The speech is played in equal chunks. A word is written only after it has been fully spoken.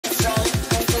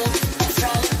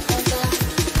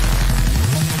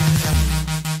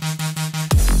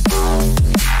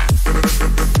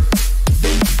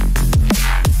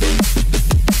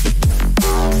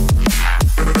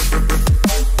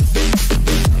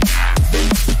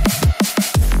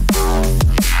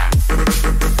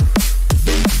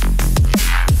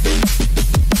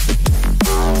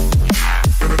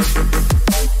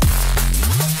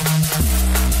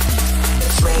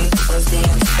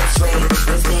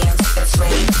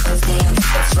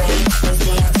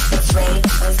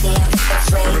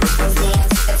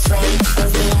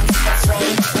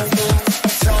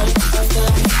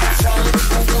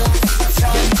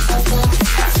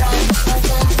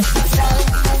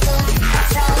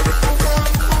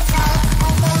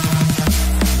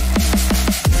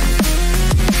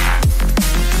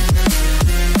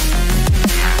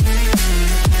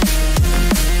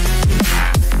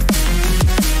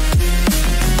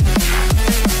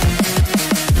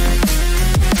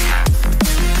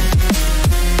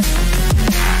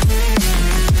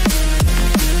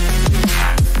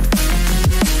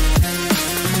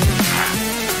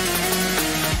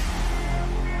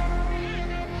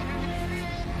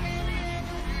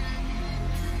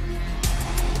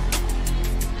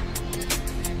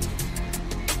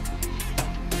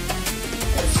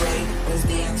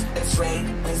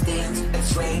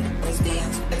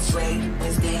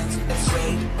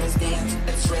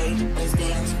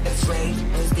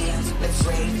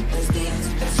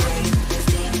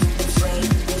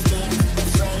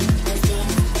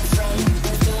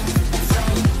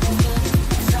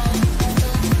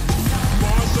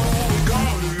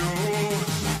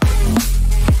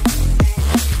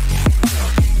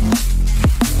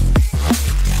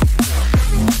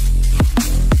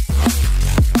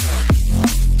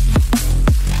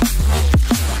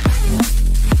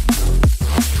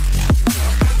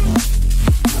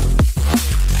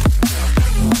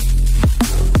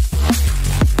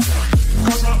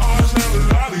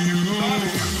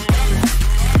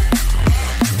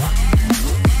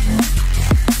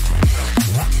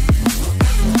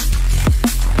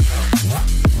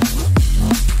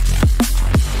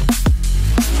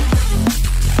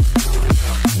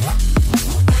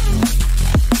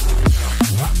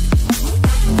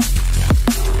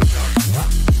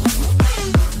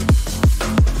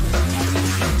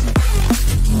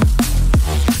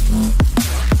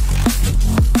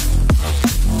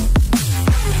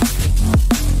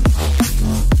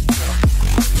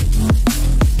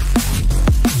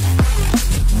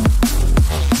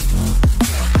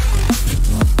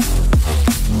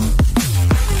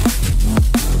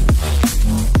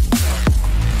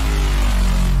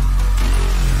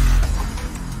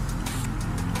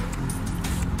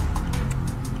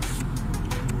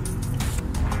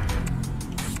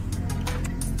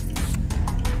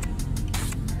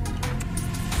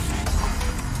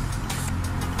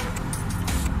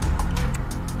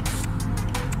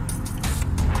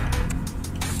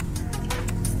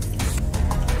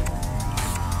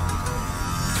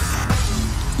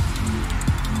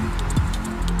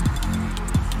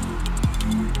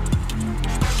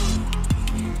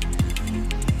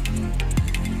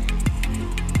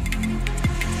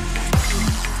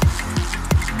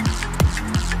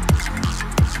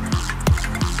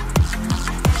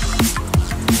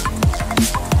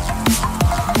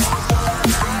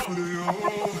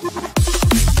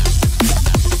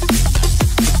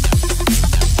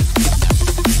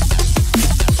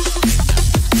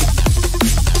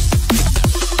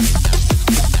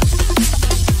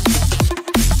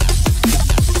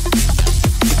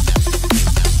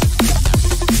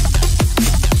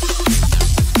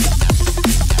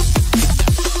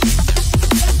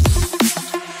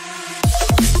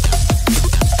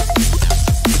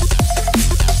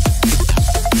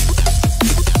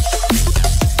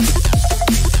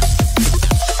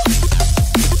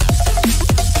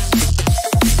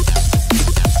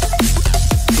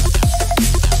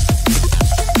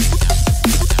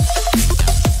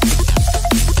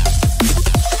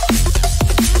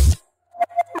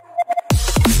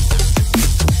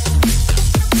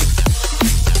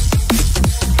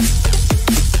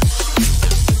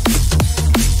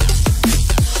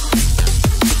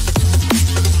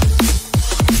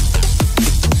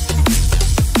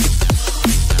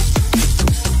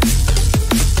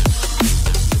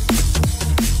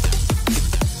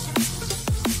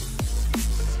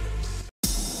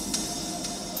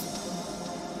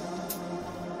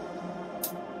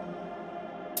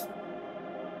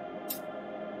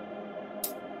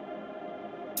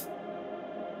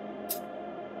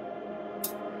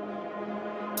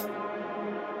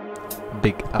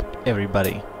Big up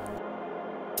everybody.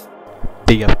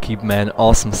 Big up Keep, man.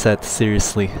 Awesome set,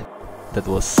 seriously. That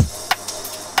was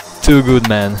too good,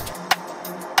 man.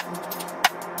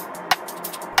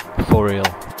 For real.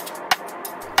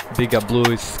 Big up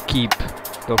Blues, Keep,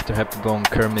 Dr. Happy Bone,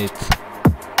 Kermit,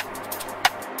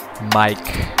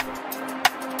 Mike.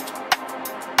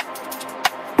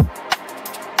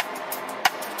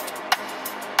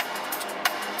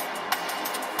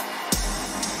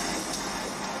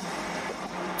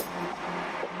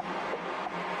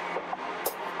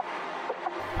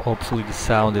 Hopefully the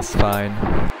sound is fine.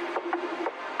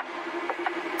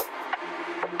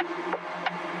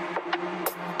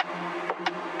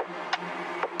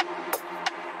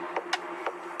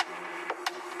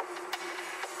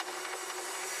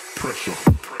 Pressure.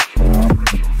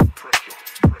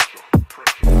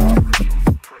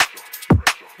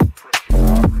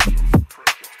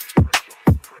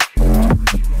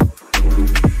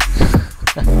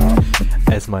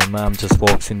 As my mom just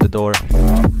walks in the door.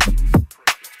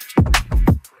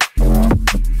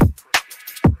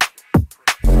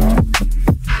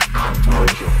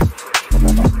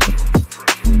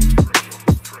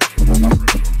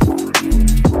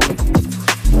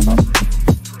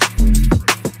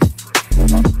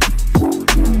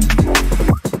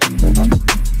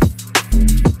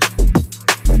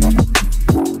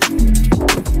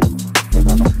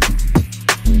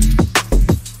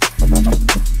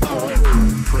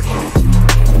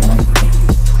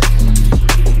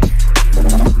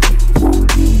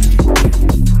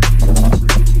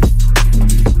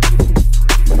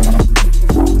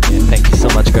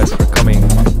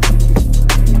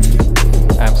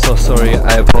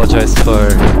 I apologize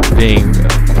for being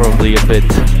probably a bit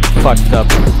fucked up.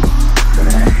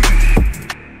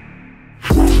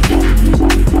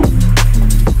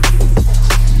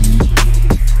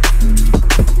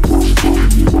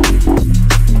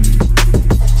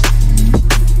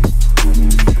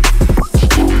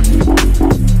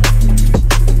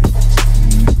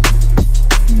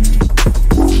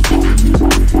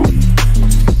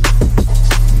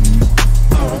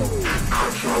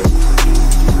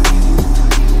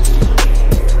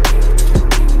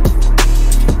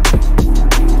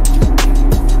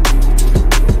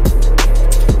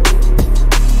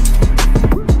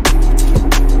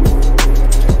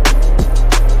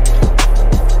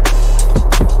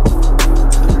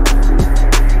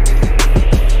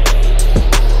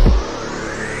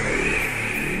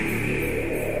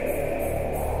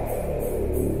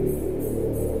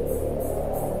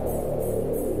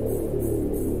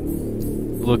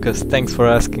 Lucas, thanks for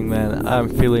asking, man. I'm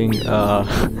feeling,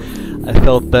 I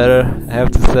felt better, I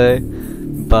have to say,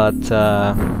 but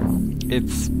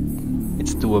it's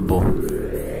doable.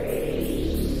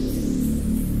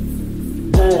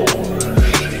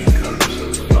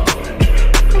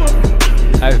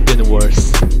 I've been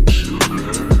worse.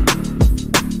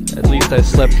 At least I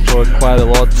slept for quite a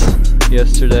lot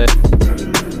yesterday.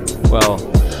 Well,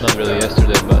 not really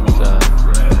yesterday, but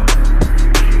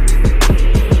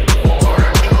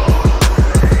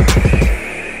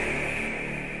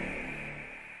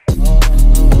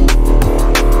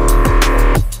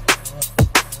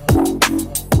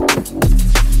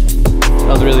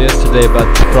really yesterday,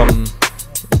 but from,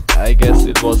 I guess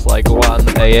it was like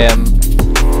 1 AM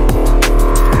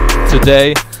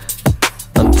today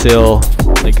until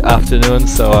like afternoon,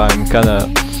 so I'm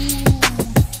kinda,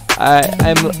 I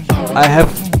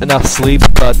have enough sleep,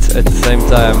 but at the same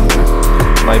time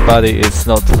my body is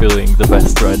not feeling the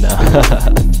best right now.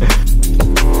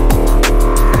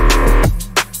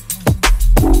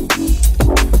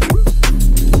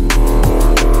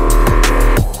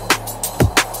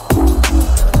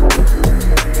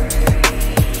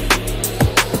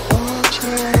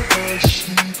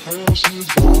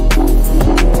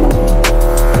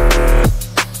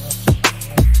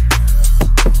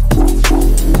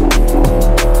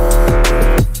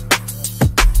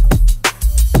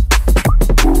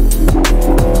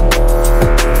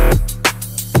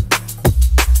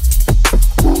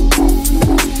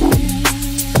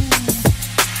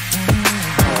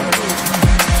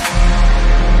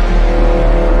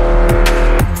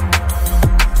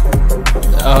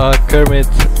 Kermit,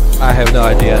 I have no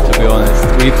idea, to be honest.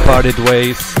 We parted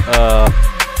ways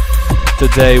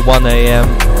today 1 AM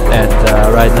and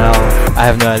right now I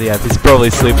have no idea. He's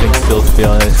probably sleeping still, to be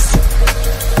honest.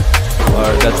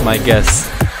 Or that's my guess.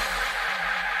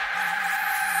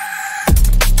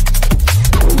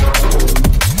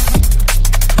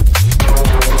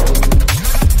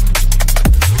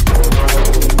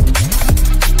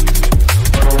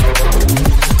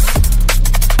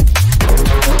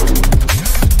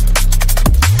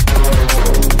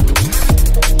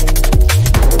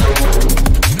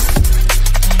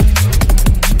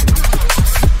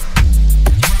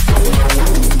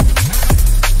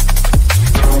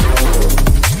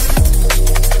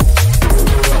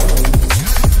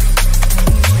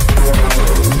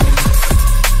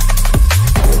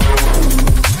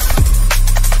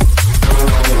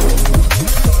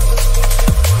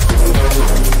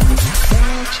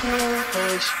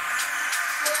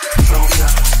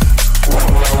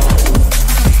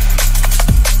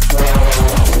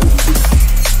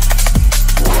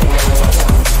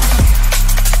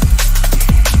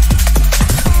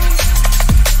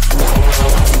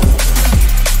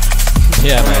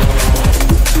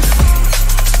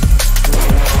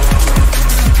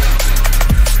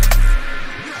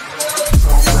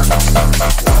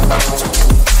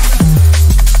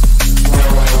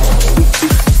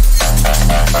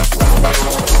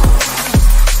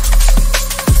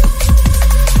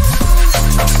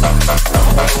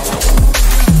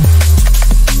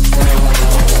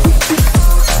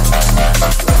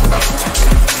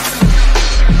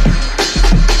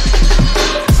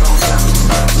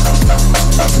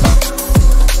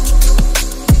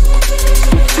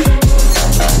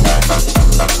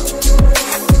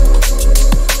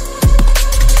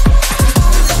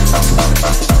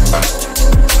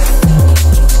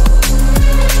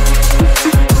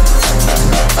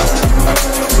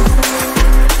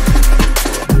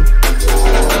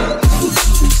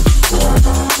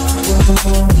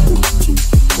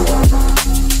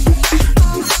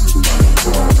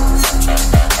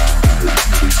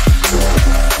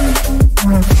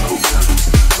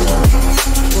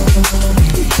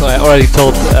 So I already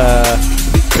told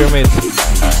Pyramid,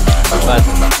 but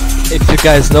if you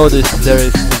guys notice, there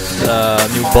is this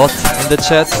new bot in the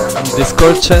chat, in the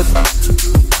Discord chat,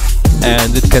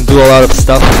 and it can do a lot of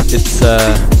stuff. It's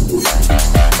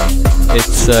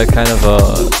kind of a,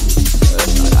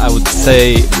 I would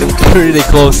say, really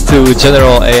close to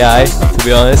general AI, to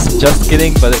be honest. Just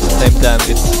kidding, but at the same time,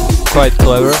 it's quite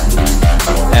clever,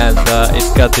 and it's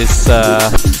got this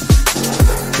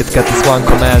one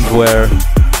command where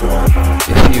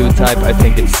if you type, I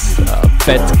think it's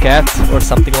pet cat or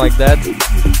something like that,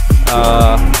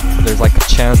 there's like a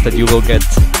chance that you will get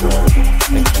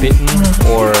like bitten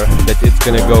or that it's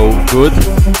gonna go good.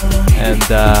 And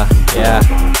yeah,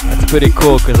 that's pretty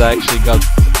cool because I actually got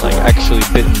actually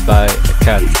bitten by a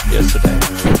cat yesterday.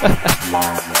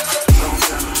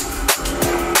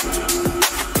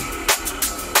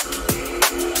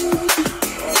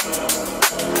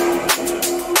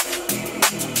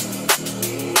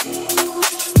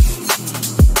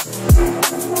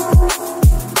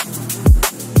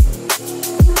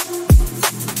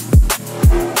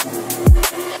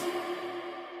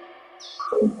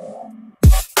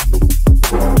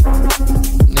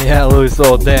 Yeah, Louis,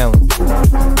 oh damn.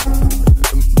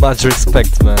 Much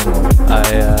respect, man.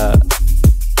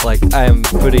 I'm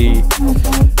pretty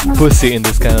pussy in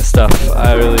this kind of stuff.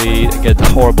 I really get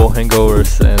horrible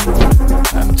hangovers and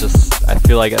I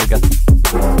feel like I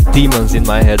got demons in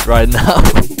my head right now.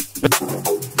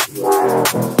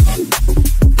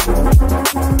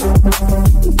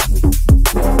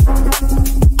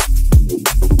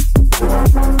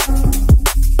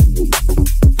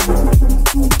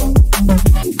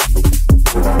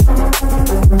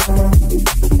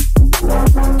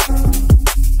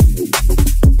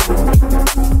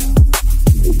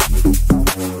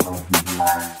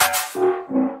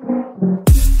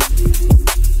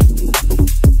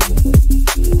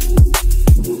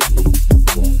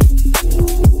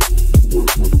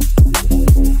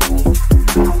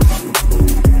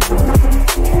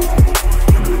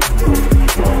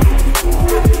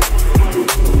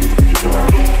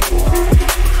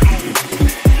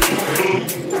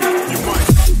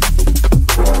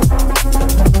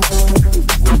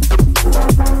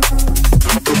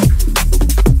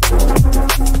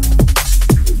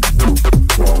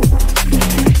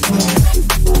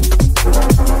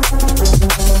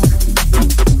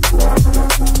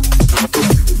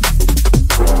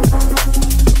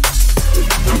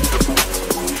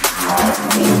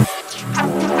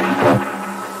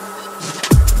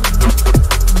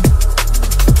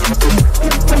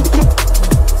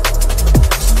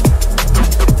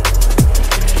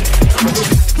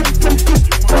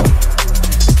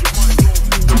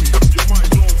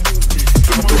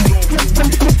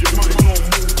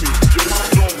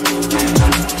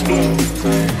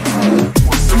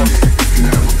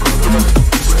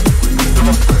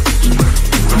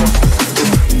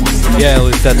 Yeah,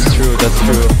 that's true, that's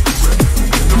true.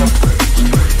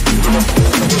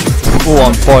 Full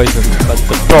on poison, but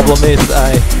the problem is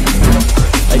I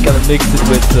gotta mix it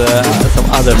with some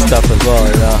other stuff as well,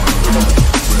 you know.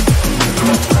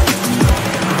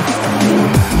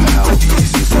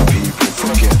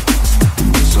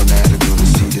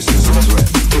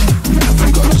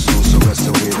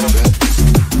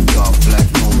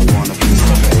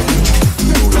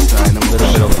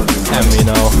 You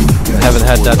know, I haven't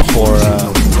had that for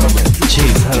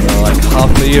jeez, I don't know, like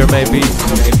half a year maybe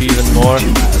even more.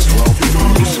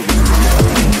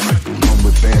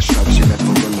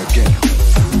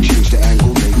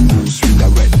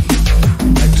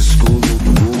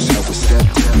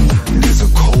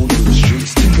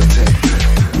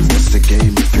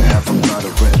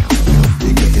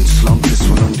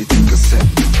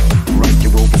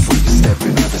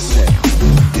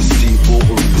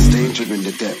 In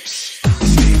the depths,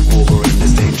 it's deep water and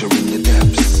there's danger in the depths.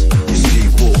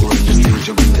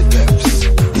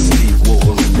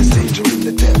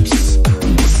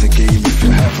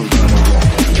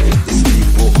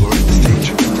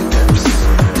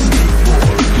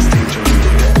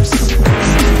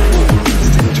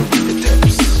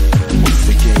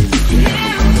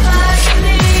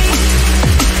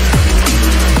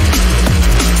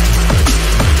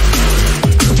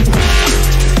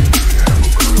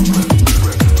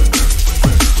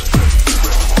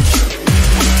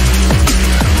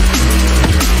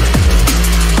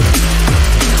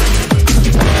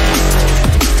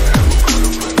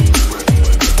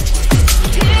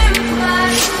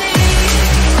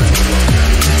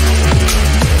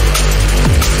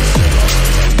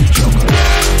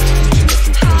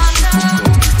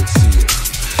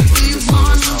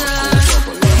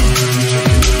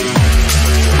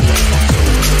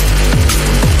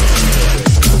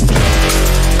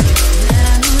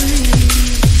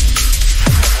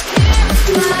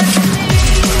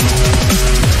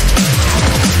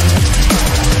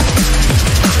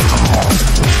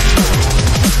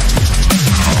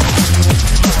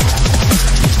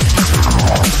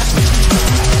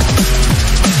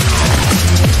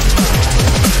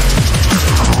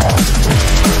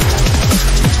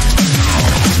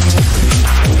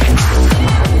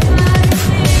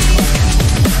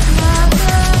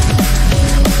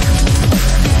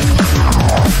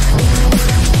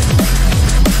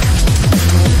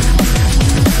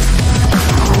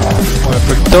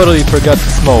 totally forgot to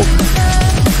smoke.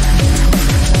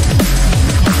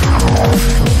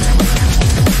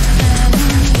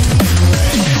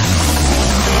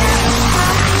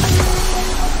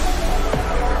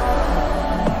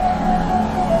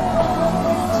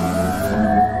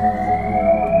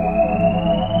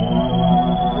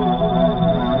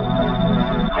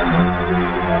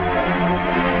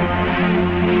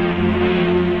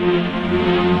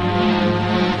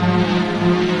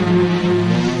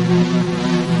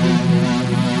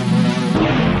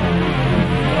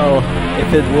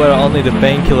 If it were only the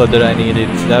painkiller that I needed,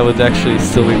 that would actually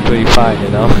still be pretty fine, you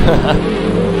know?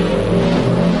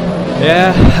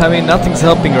 Yeah, I mean, nothing's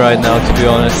helping right now, to be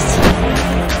honest.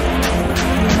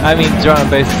 I mean, drum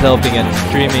and bass is helping, and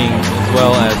streaming as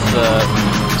well as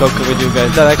talking with you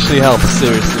guys, that actually helps,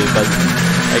 seriously, but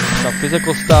like some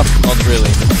physical stuff, not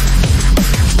really.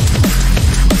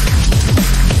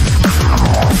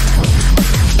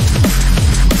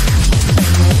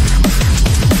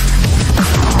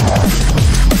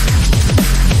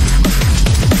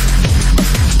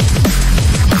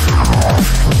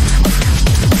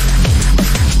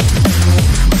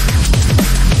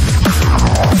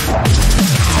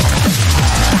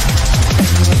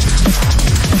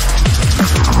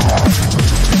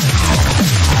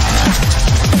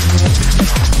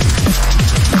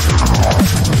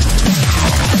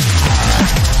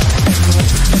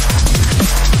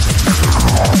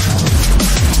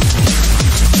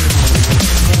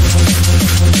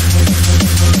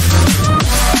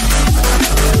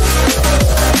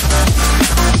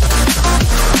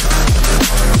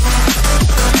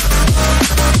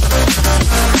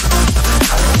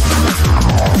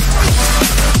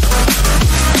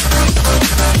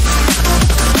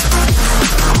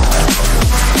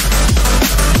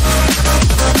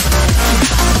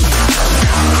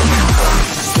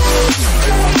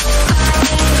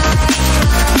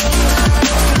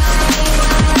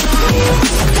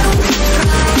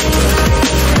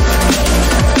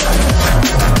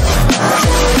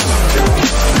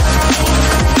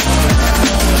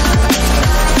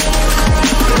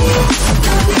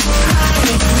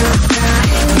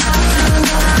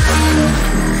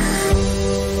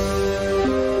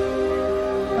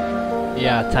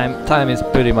 Yeah, time is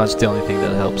pretty much the only thing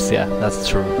that helps, yeah, that's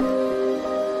true.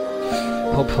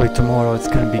 Hopefully tomorrow it's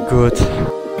gonna be good.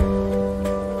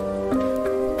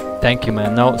 Thank you,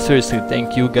 man. No, seriously,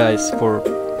 thank you guys for,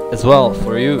 as well,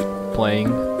 for you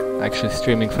playing, actually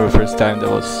streaming for the first time. That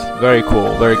was very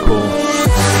cool, very cool.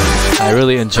 I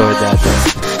really enjoyed that.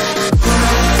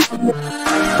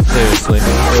 Seriously,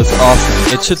 it was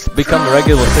awesome. It should become a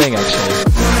regular thing, actually.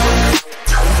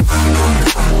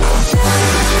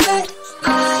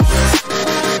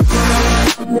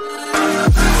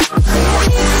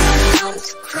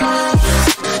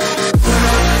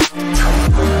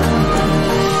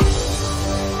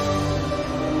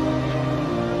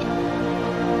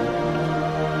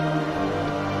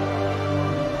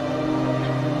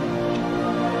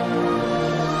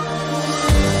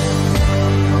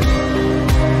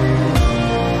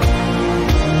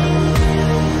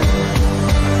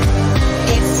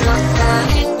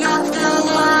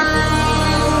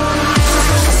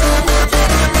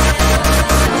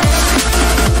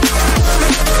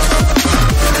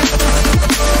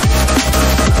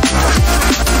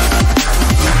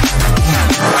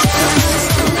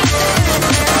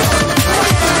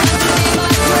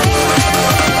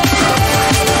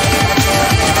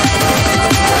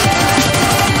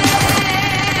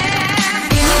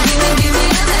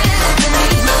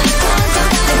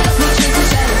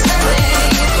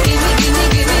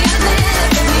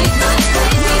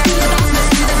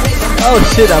 Oh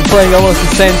shit, I'm playing almost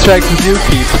the same track as you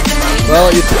keep.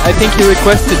 Well, I think you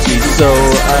requested me, so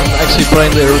I'm actually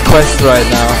playing the request right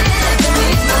now.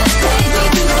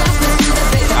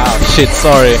 Oh shit,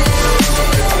 sorry.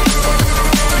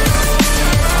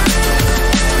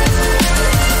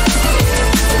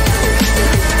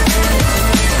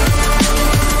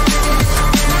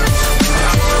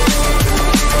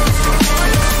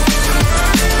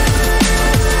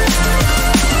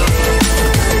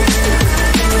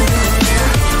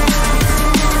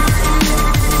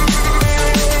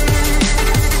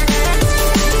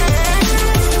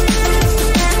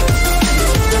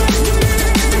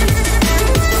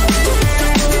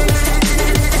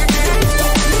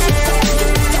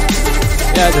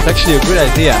 Yeah, that's actually a good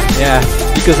idea, yeah,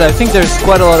 because I think there's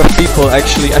quite a lot of people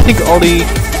actually. I think Ollie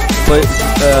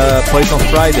plays on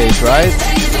Fridays, right?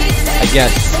 I guess.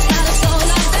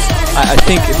 I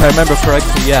think, if I remember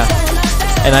correctly, yeah.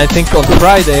 And I think on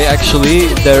Friday, actually,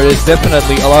 there is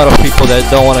definitely a lot of people that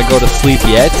don't want to go to sleep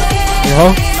yet, you know?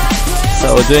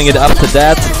 So doing it after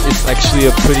that is actually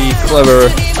a pretty clever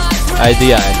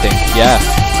idea, I think. Yeah.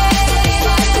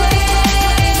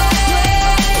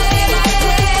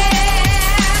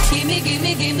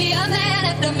 Gimme a man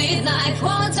after midnight.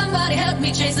 Won't somebody help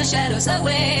me chase the shadows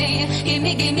away?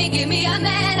 Gimme a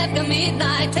man after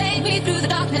midnight. Take me through the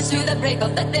darkness to the break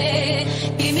of the day.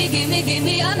 Gimme a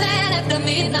man after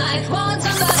midnight. Won't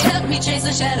somebody help me chase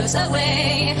the shadows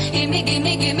away? Gimme a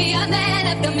man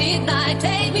after midnight.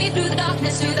 Take me through the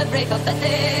darkness to the break of the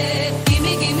day.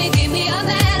 Gimme a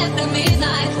man after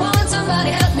midnight. Won't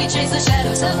somebody help me chase the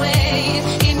shadows away?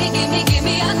 Gimme a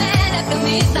man after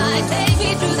midnight. Take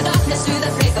me through the darkness to the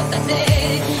break of the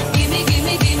day. Gimme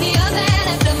a man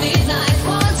after midnight.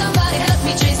 Won't somebody help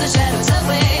me chase the shadows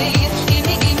away?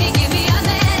 Gimme a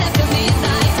man after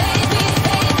midnight. Take me.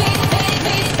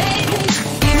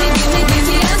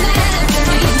 Gimme a man after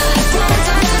midnight. Won't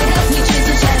somebody help me chase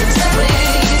the shadows away?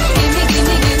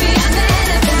 Gimme a man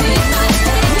after midnight.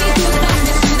 Take me through the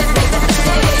darkness to the break of the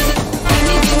day.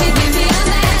 Gimme a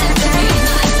man after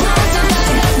midnight. Won't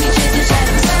somebody help me chase the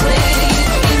shadows away?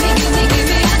 Gimme a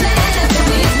man after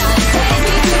midnight. Take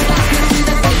me through the darkness to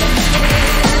the break of the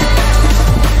day.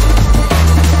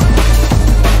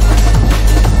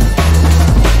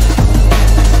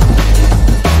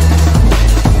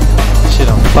 Shit,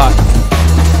 I'm fucked.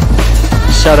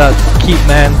 Shout out, Keep,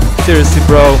 man. Seriously,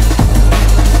 bro.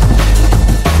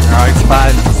 Oh, it's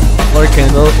fine. Lurking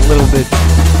a little bit.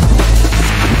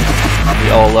 We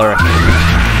all lurk.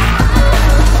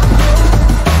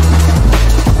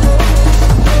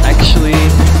 Actually,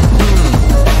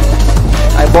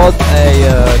 I bought a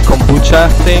kombucha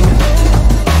thing.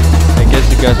 I guess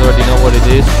you guys already know what it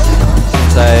is,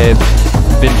 since I've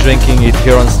been drinking it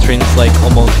here on streams like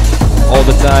almost all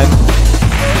the time.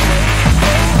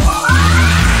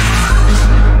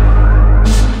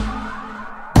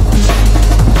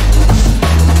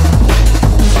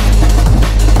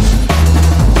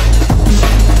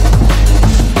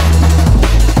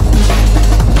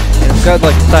 It's got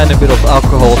like a tiny bit of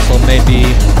alcohol, so maybe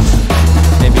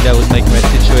that would make my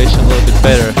situation a little bit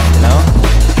better, you know?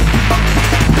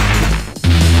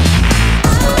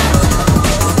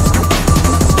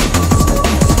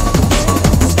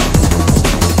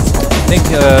 I think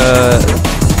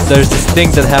there's this thing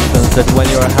that happens that when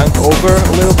you're hungover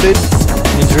a little bit,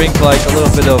 you drink like a little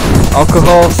bit of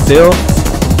alcohol still,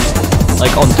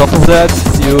 like on top of that,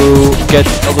 you get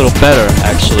a little better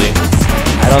actually.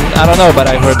 I don't know, but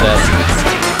I heard that.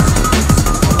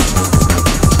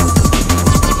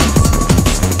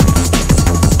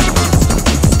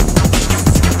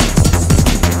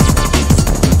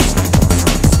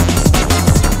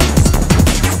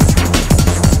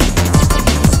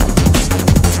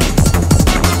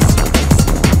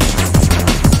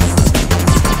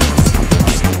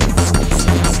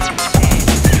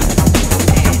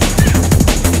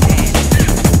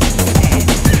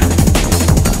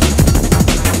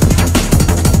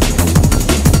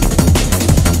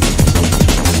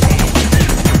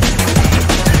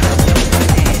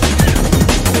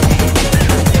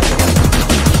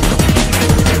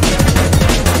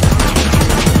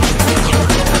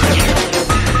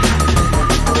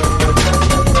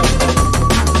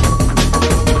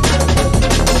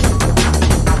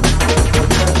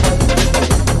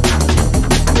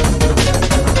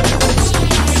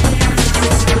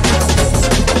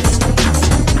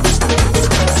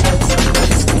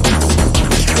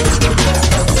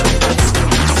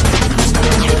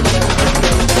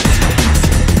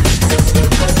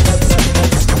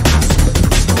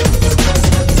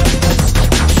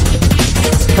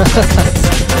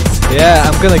 Yeah,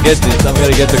 I'm gonna get this. I'm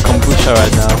gonna get the kombucha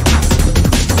right now.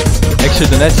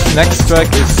 Actually, the next track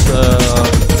is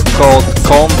called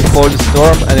Calm Before the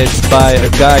Storm, and it's by a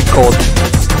guy called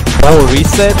Paul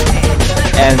Reset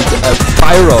and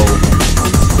Pyro.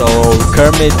 So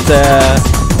Kermit,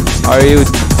 are you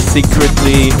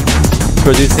secretly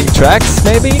producing tracks,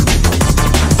 maybe?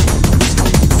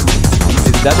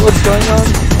 Is that what's going on?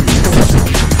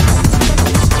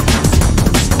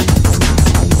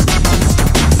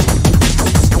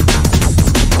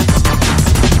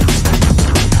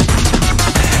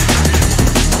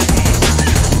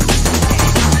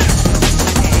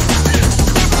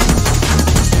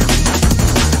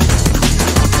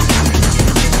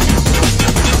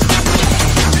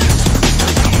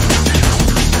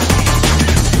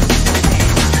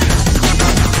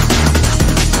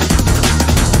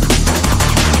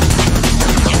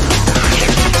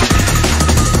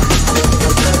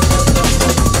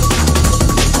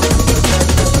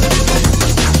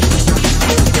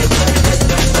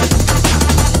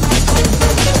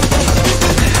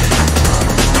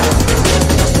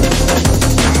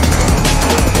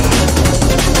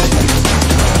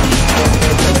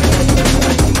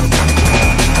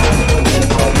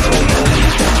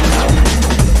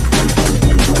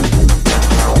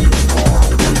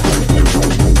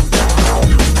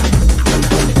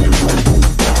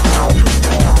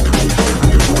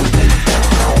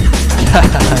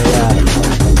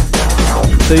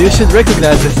 So you should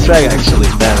recognize this track actually,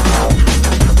 Dan.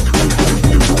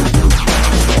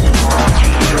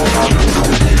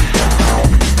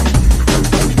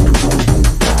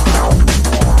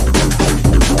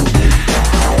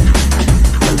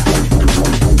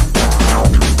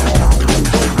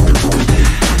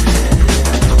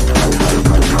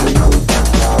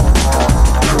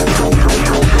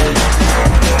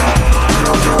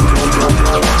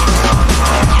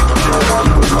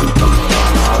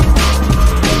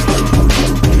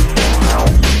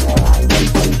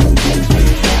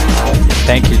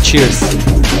 Thank you, cheers.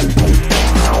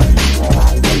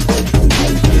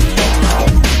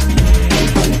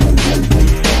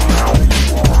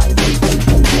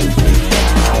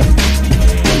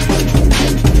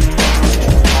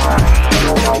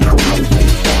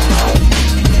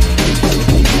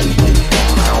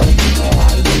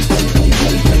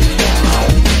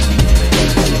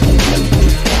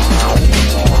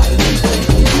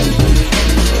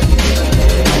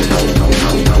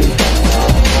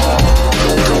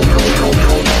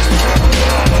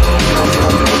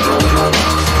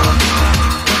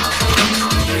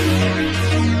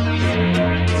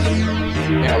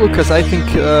 Because I think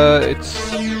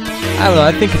it's, I don't know,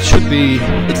 I think it should be,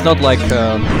 it's not like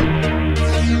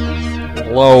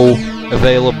low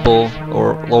available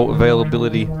or low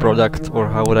availability product, or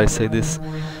how would I say this.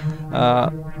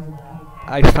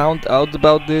 I found out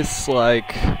about this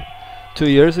like 2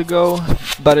 years ago,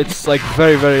 but it's like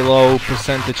very low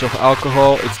percentage of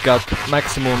alcohol. It's got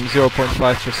maximum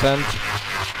 0.5%,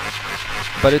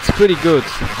 but it's pretty good,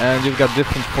 and you've got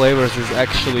different flavors. It's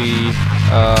actually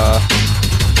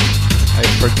I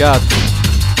forgot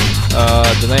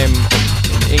the name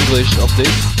in English of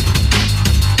this.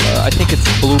 I think it's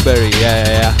blueberry.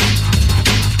 Yeah.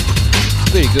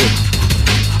 It's pretty good.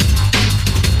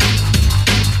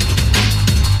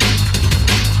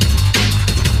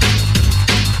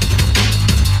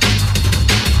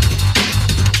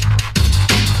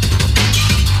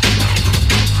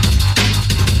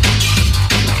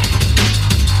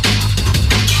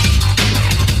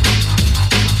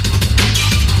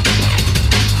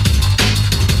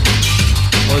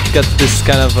 It's got this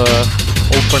kind of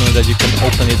opener that you can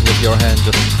open it with your hand,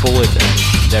 just pull it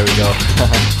and there we go.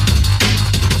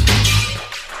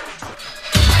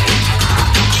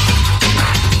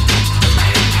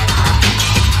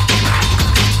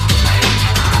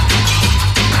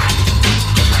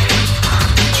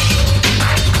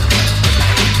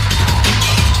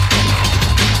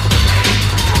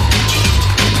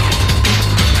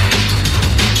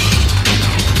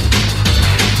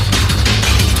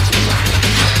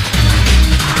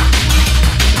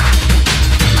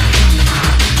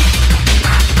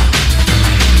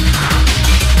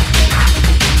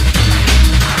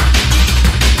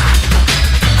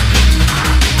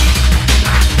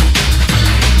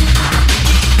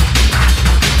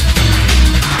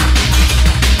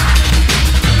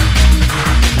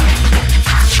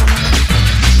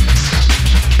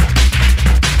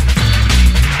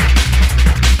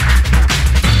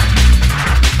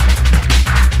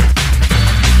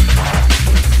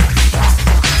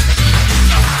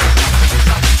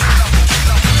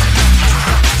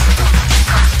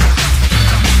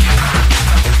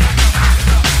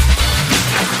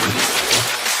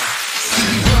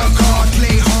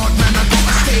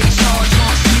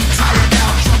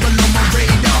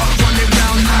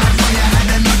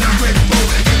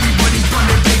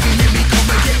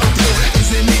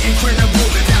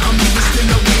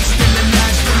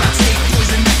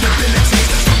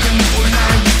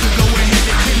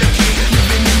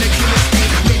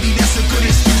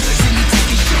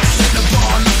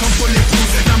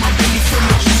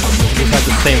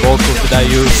 Same vocals that I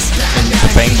use in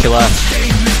Painkiller.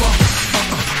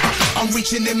 I'm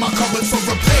reaching in my cupboard for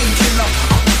a painkiller.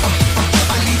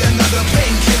 I need another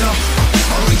painkiller.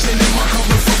 I'm reaching in my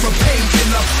cupboard for a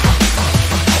painkiller.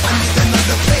 I need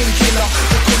another painkiller.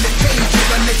 They call it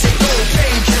painkiller, they say go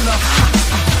painkiller.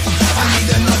 I need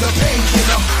another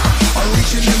painkiller. I'm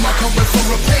reaching in my cupboard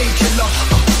for a painkiller.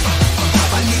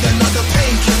 I need another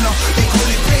painkiller. They call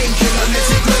it painkiller, they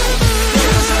say go.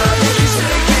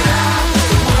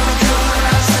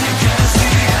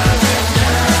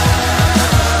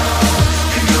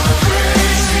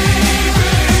 Crazy,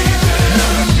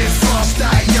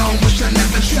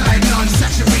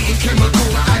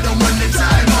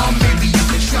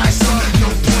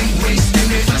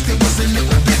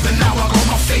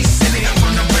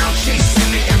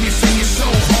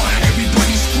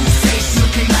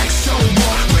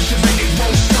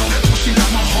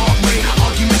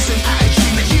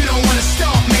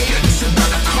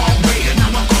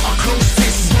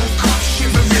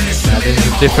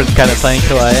 different kind of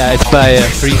painkiller. Yeah, it's by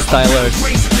Freestylers,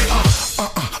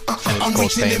 and it's called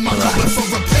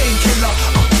Painkiller.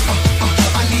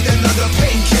 I need another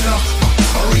painkiller.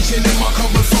 Reaching in my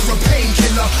cupboard for a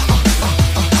painkiller.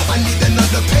 I need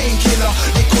another painkiller.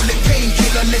 They call it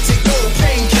painkiller. Let it go,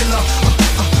 painkiller.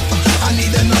 I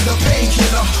need another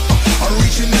painkiller.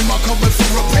 Reaching in my cupboard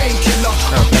for a painkiller.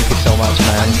 Oh, thank you so much,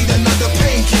 man. I need another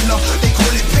painkiller. They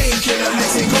call it painkiller. Let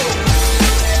it go.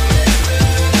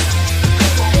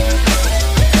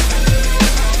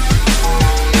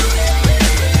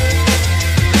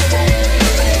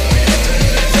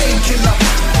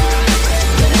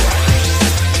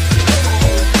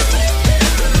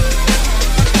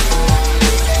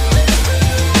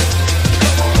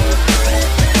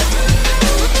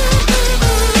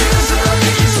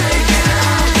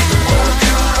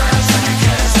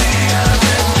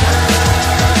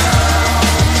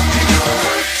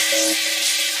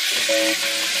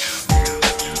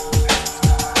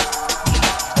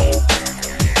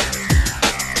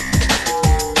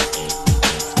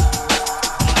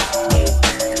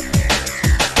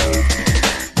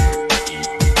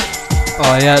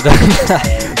 Oh yeah,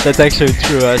 that's actually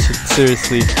true. I should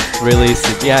seriously release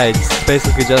it. Yeah, it's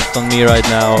basically just on me right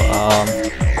now.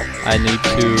 I need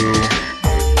to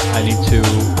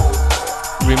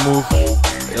remove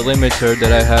a limiter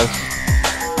that I have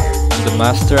in the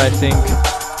master, I think,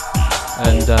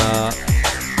 and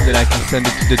then I can send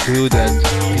it to the dude, and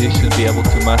he should be able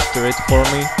to master it for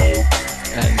me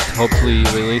and hopefully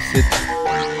release it.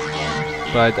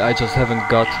 But I just haven't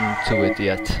gotten to it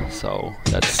yet, so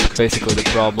that's basically the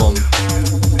problem.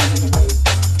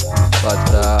 But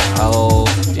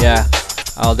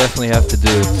I'll definitely have to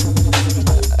do it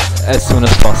as soon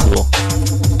as possible.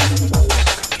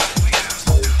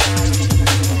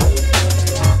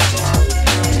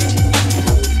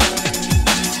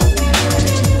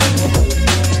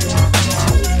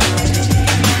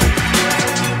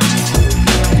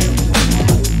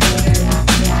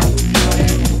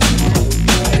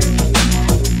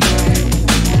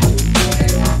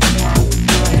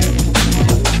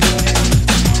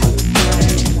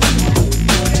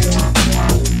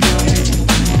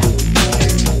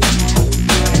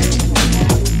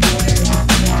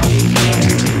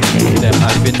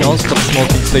 Non-stop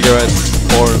smoking cigarettes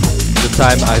for the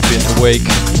time I've been awake.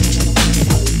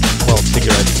 Well,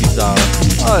 cigarettes, these are...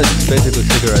 Oh, it's basically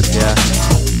cigarettes, yeah.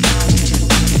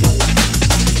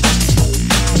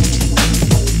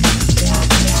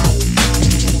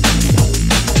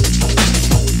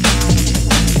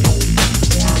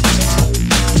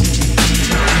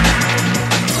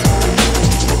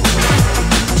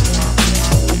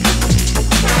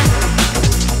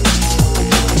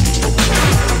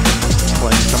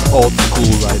 Old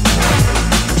school right now.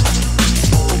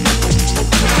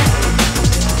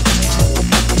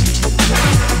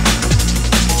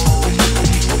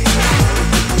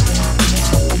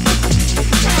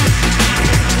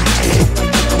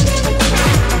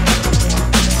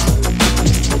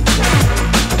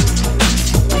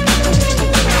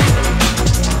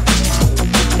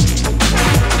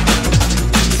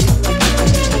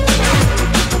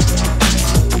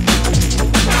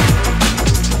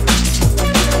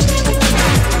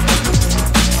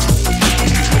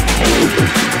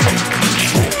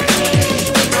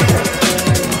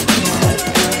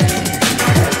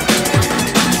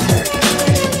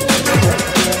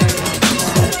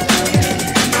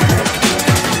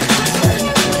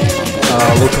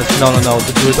 No,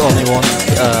 the dude only wants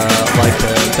like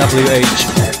a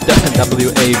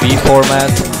WAV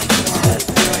format,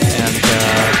 and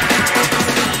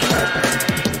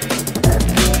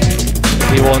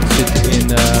he wants it in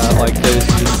like there's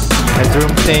this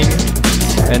headroom thing,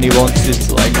 and he wants it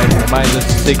like I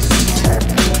think -6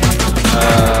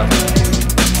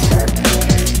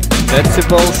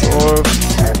 decibels, or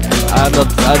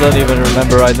I don't even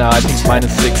remember right now. I think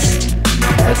 -6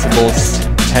 decibels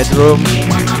headroom.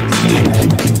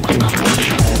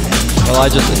 Well, I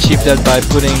just achieved that by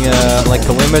putting like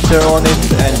a limiter on it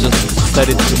and just set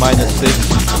it to -6,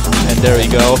 and there we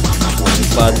go.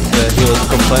 But he was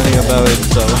complaining about it,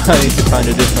 so I need to find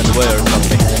a different way or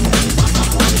something.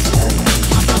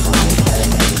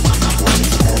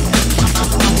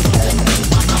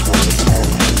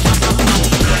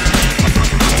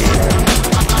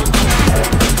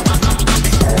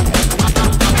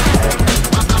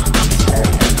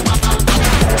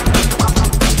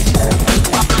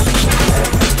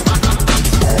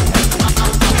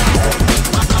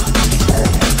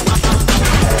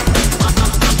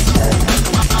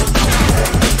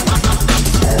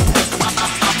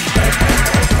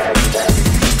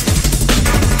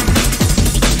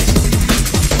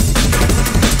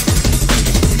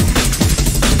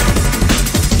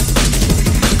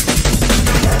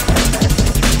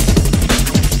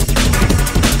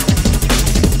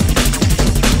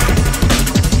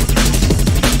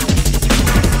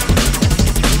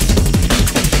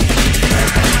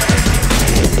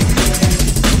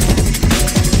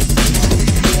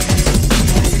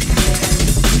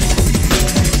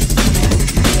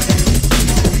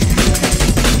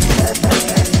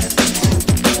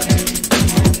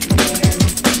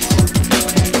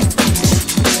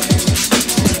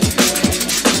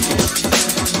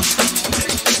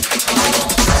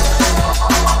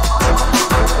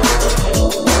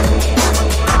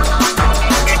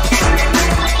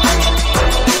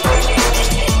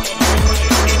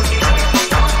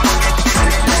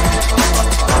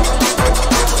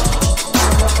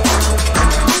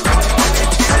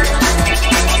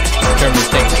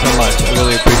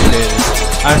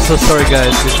 I'm so sorry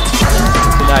guys,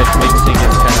 tonight mixing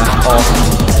is kinda off.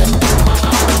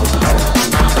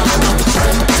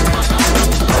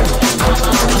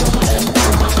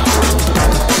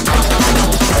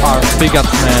 Big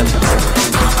ups, man.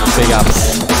 Big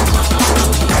ups.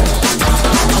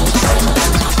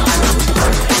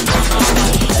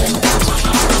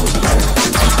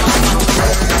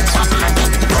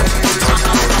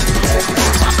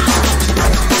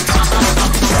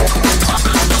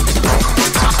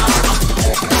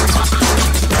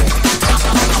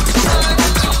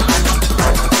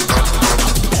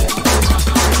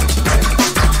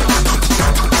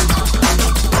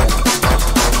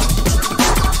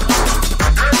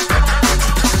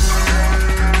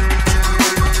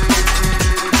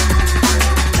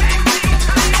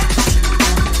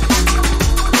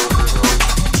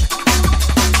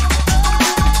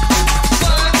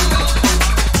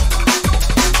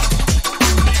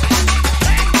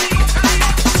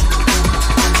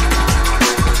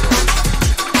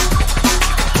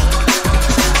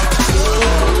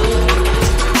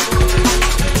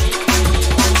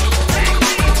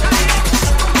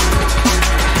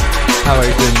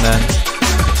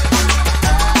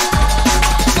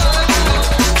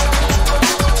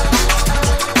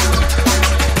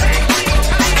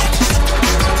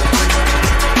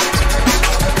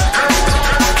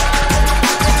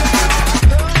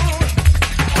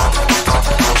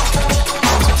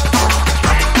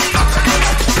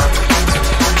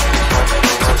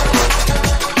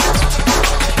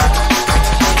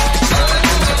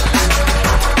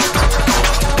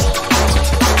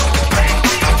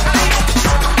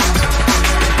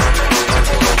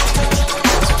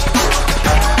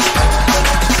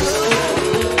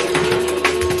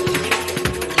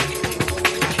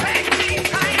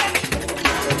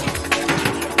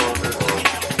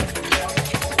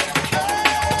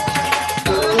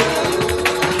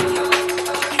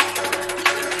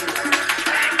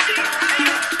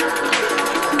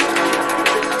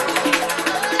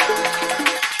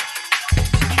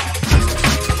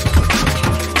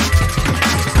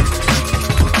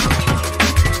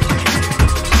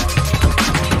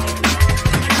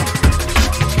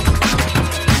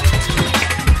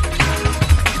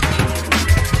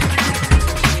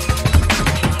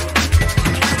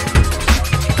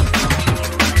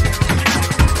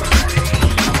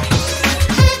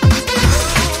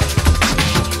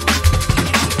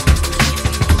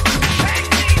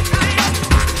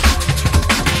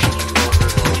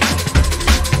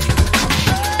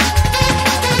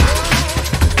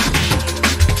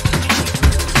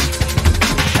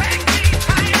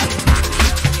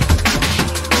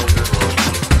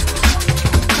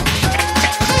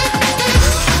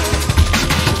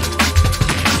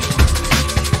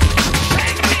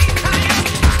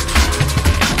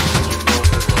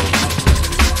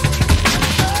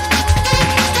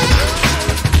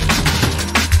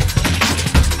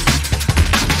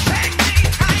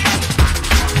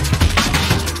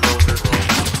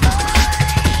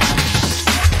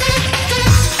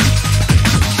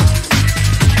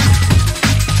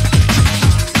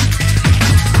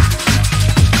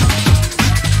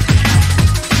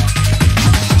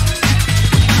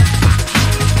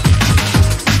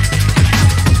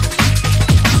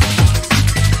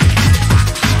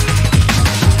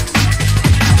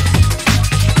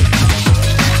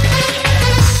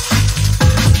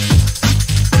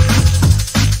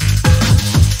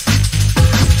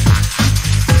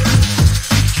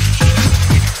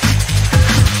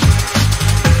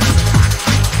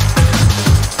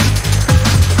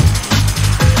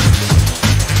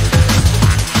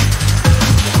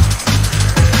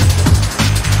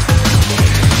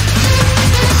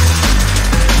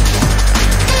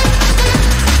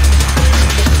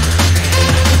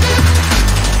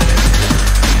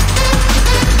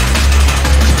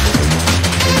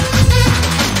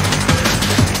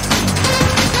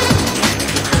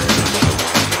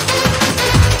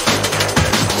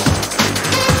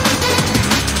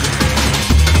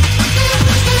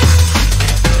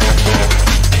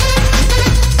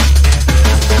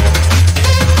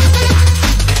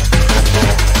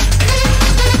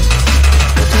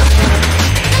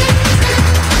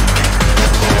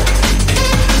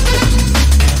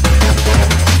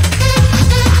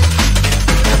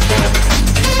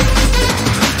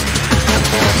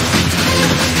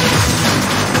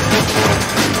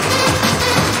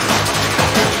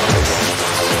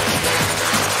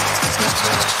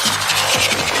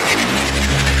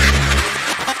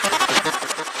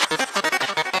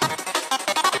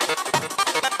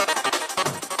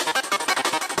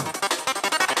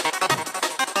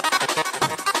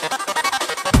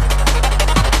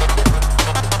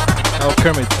 Oh,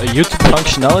 Kermit, a YouTube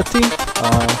functionality?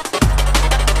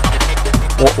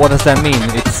 What does that mean?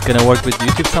 It's gonna work with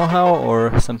YouTube somehow,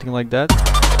 or something like that?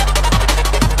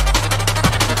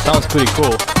 It sounds pretty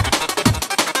cool.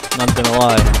 Not gonna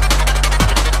lie.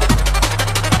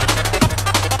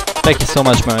 Thank you so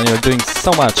much, man. You're doing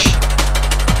so much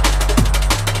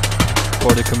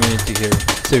for the community here.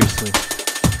 Seriously.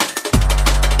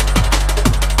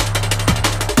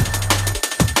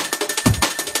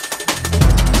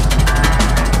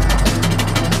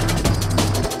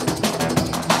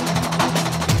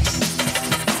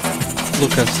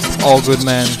 Lucas, all good,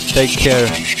 man. Take care.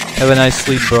 Have a nice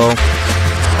sleep, bro.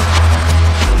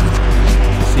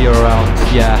 See you around.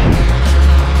 Yeah.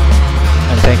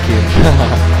 And thank you.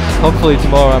 Hopefully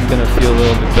tomorrow I'm gonna feel a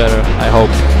little bit better. I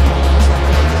hope.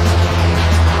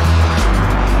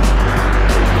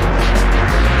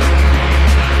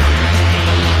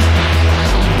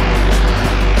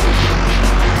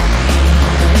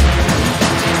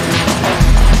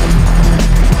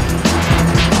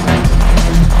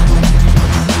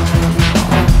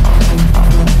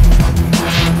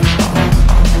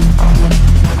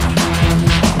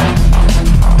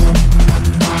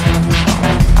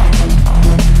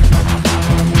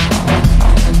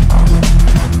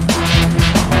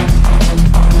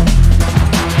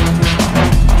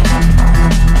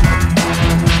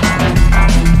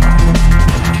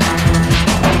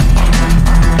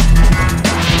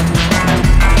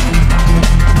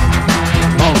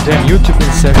 Damn, YouTube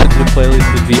insertion to the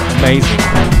playlist would be amazing.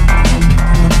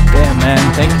 Damn,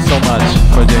 man, thank you so much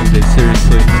for doing this,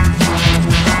 seriously.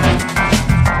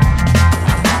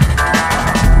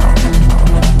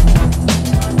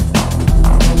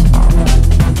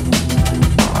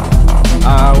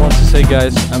 I want to say,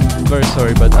 guys, I'm very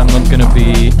sorry, but I'm not gonna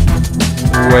be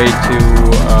way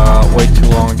too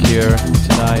long here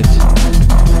tonight.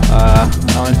 I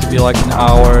want it to be like an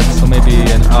hour, so maybe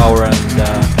an hour, and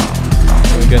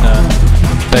we're gonna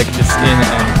pack this in,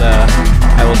 and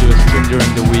I will do a stream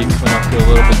during the week when I feel a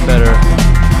little bit better.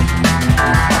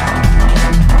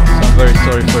 So I'm very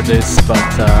sorry for this, but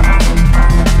I'm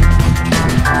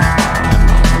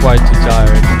quite too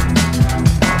tired.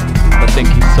 But thank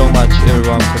you so much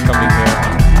everyone for coming here,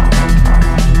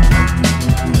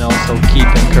 and also Keith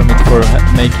and Kermit for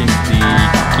making the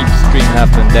Keep stream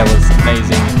happen. That was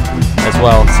amazing as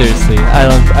well. Seriously,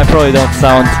 I probably don't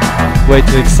sound way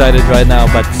too excited right now,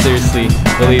 but seriously,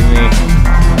 believe me,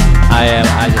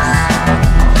 I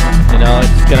just, you know,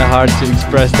 it's kinda hard to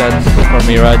express that for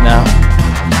me right now.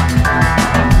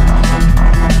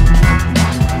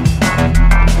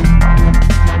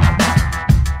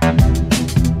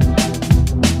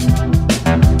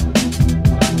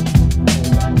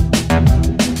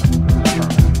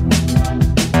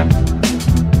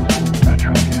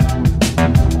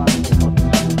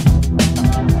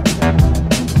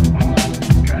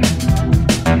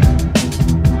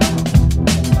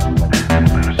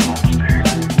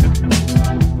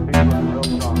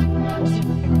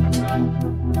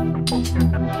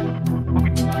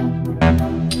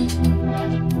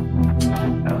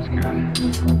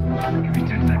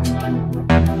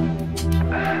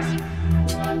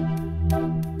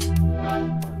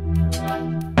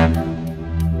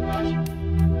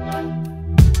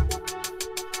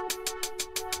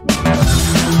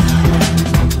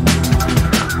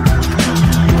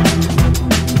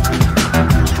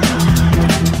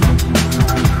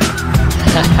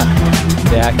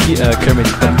 Yeah, Kermit,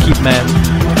 but keep, man.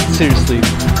 Seriously,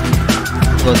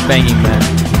 it was banging, man.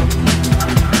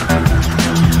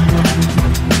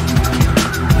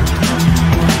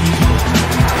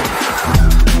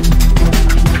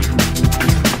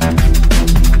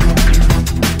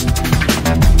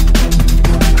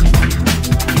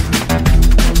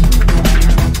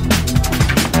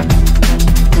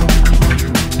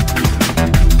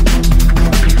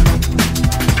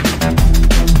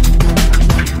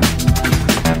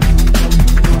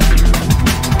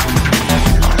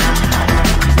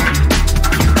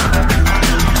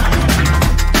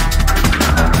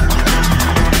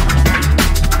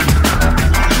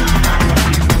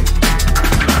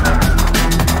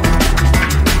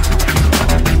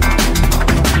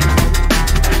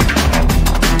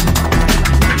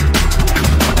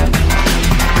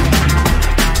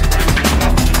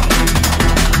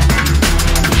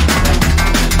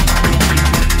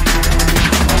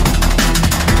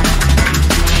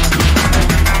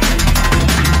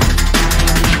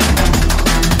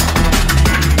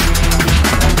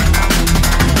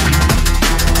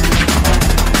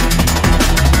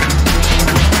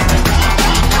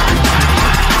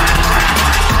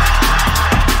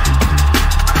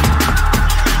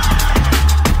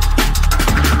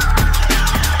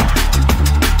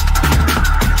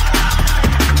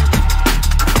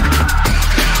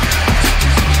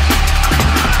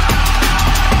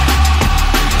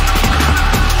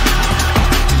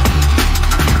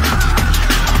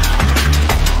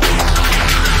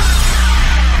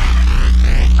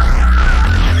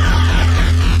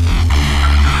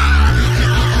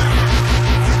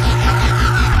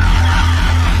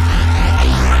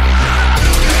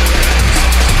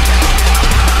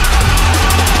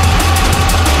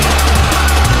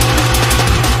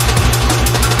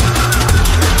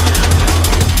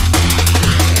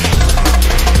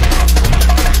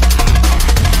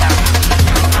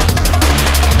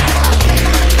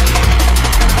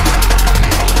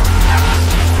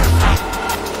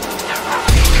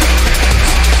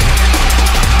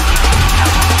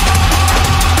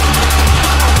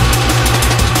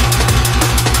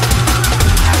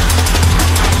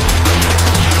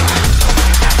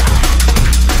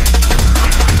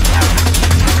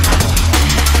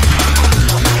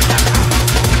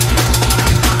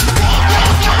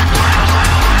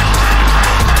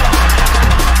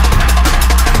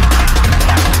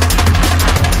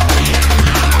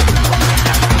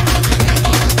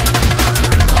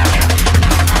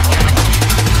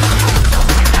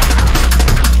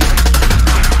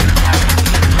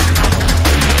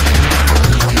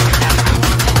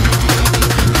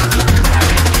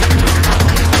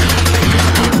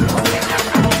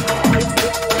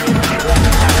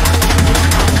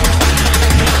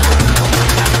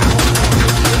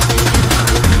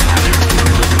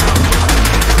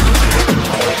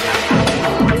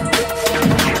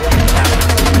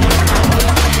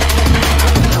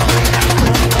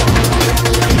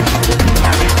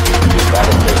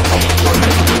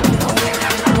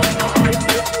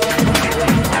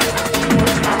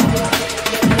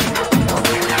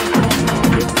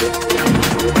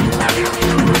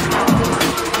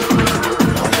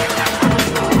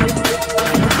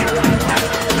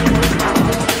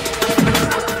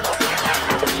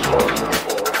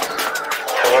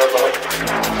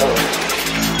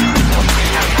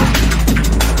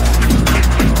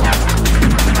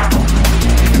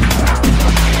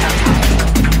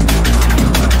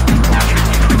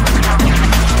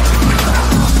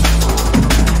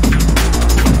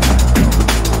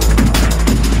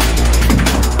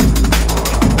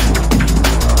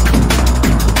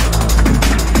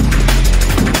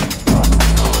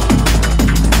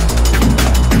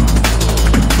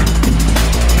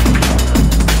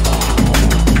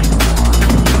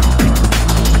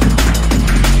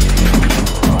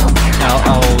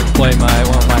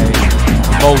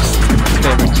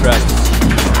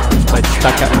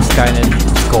 Staka and Skynet.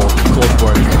 It's called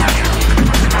Clockwork.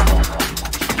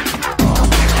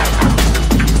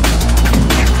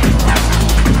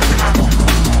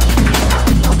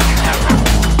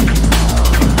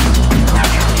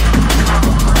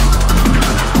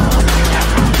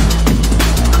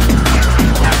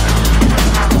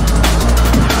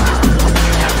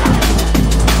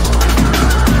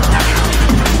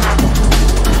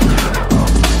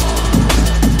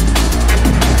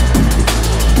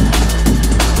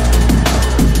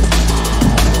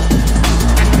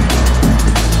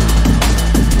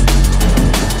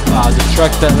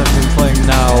 Tracks that I've been playing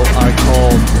now are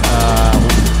called,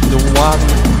 the one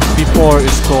before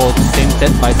is called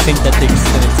by Synthetics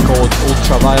and it's called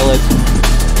Ultraviolet,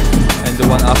 and the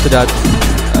one after that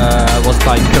was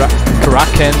by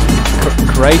Kraken,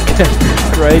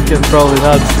 probably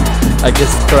not, I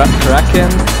guess Kraken,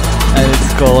 and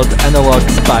it's called Analog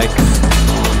Spikes.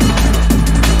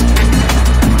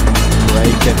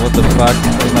 Kraken, what the fuck,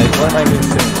 what am I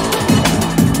missing?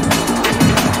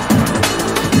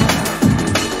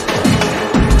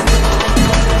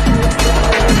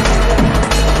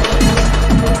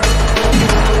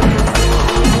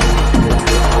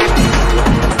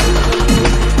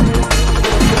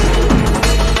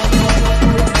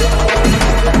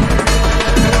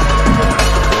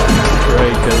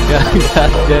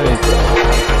 God damn it.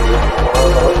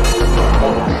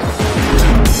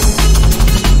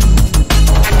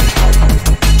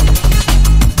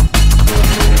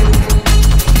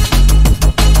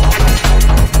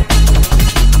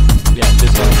 Yeah,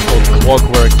 this one is called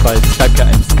Clockwork by Staka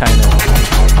and Skynet.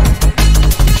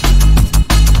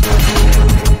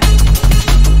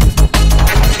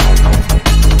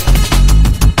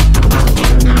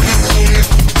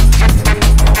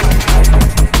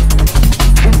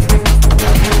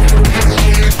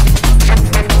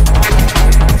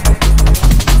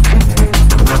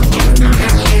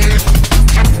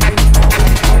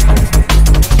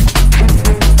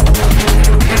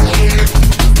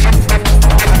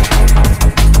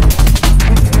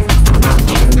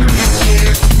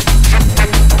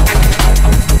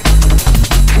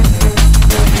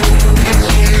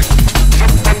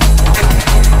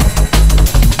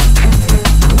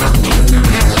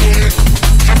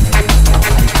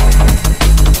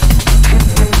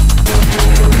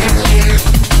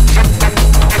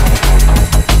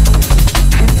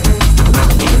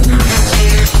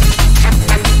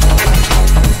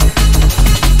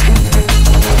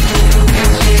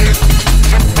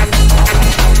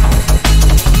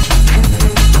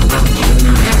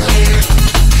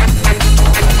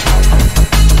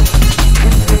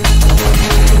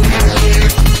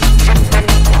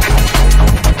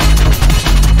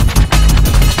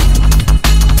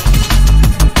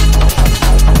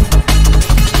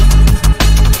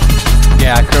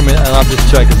 I love this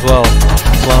track as well.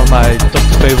 It's one of my top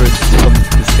favorites from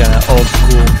this kind of old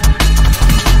school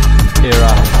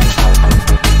era.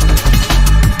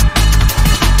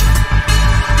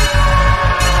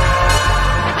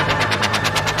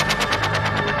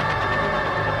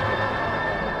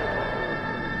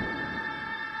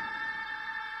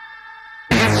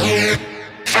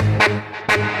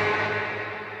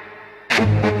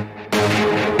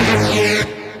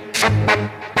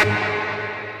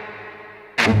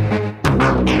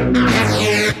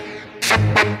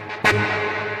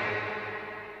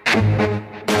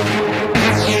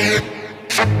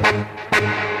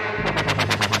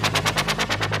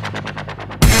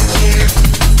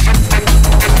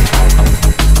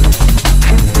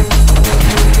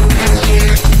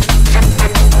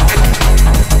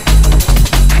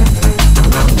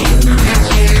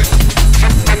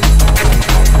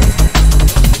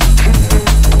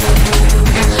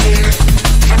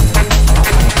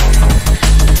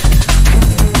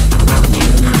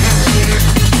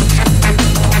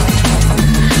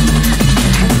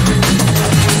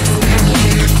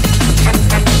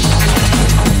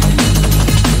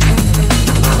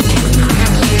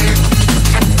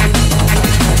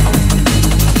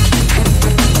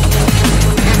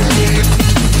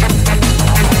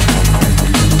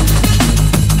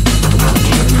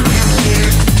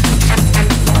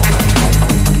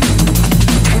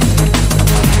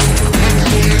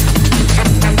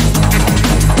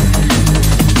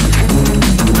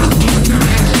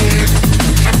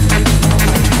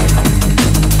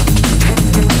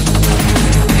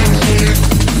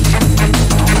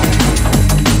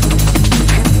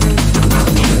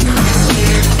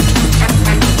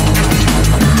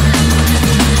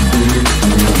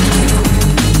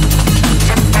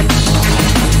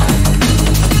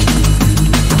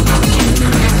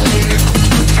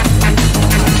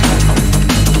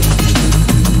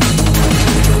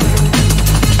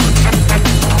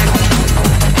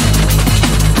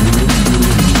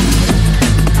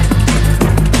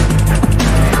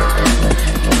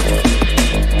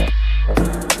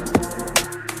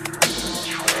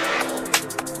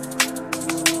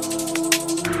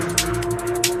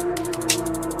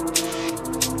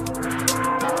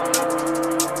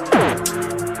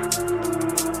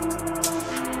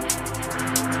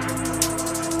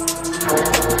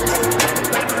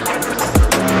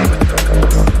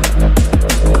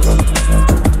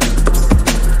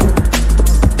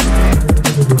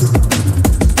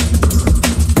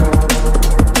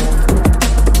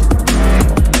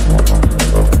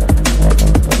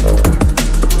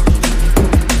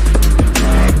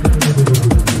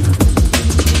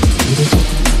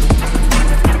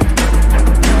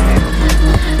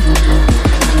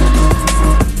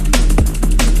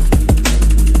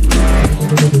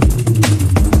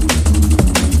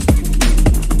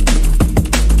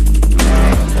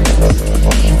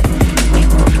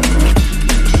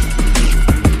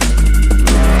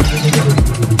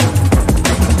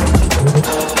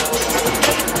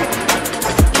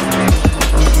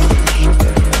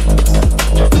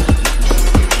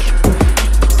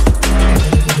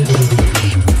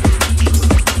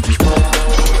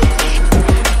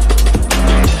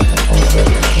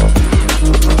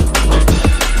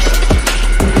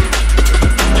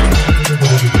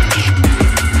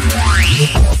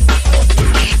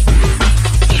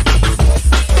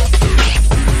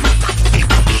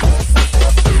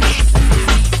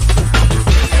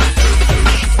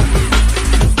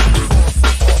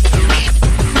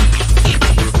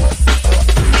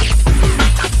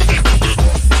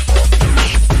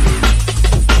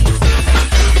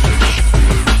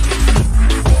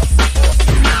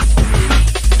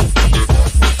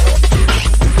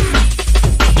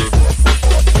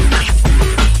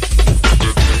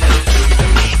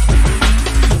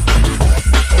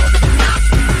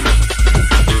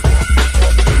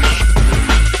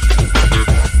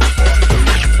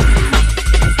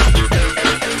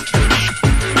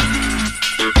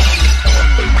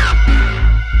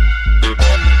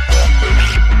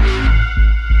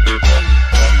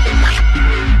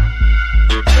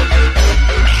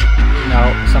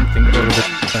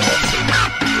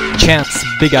 Chance,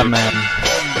 big up man.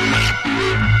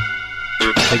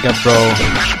 Big up bro.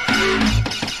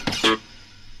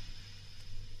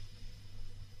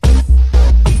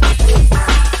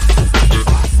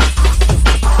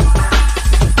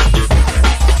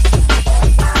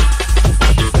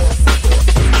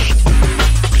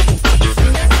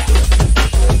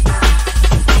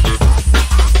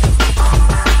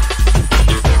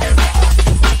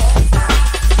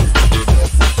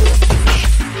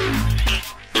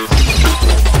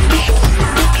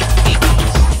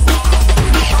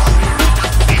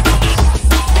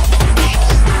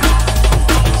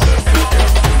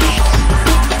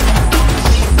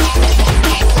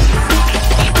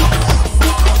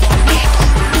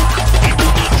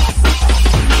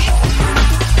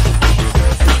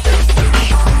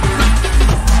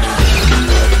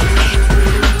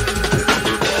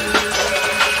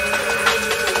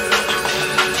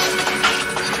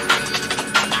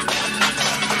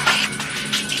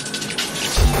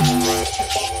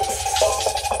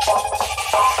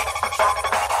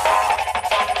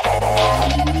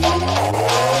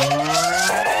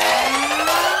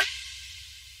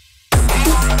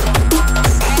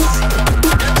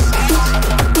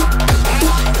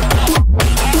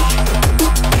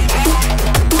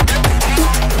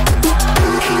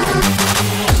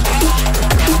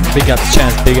 Big up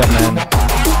Chance, big up man.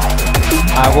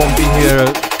 I won't be here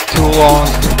too long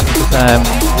because I'm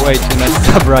way too messed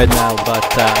up right now, but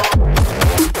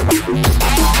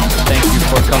thank you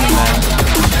for coming man.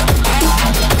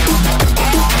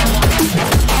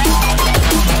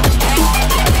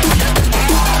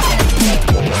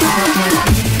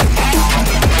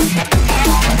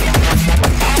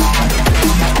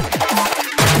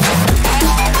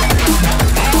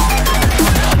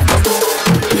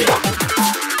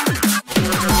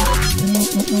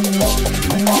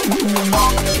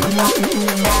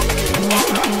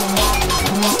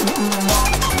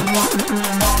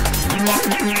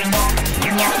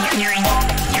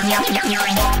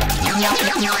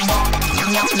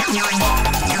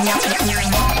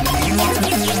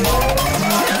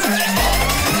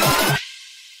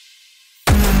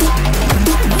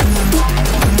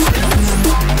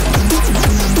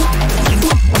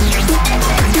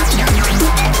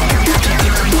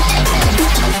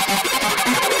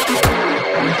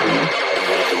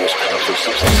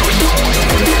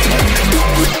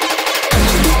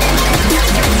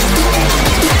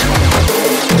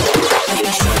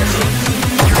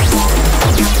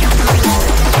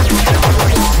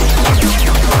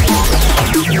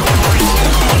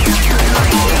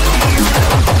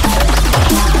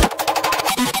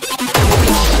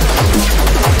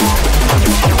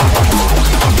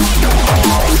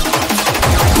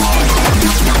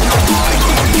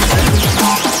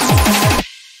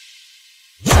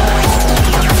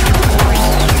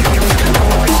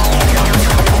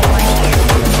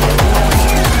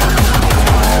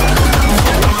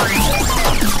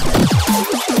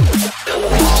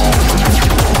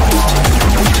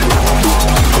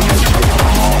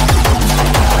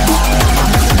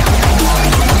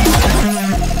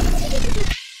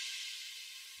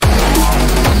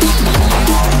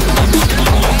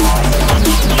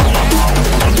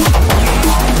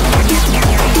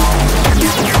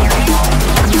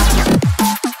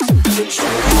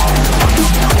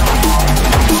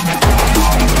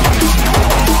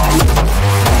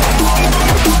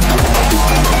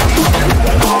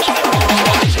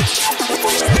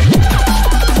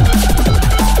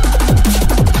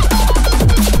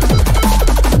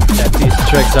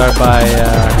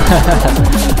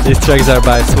 These tracks are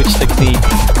by Switch Technique.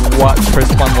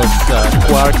 First one was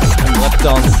Quarks and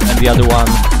Leptons, and the other one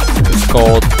is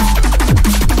called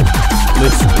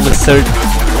Lysergide.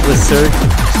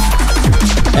 Lysergide.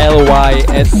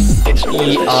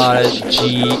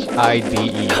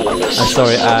 I'm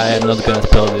sorry, I am not gonna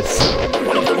spell this.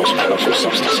 One of the most powerful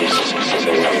substances in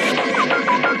the world.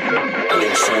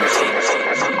 Insanity.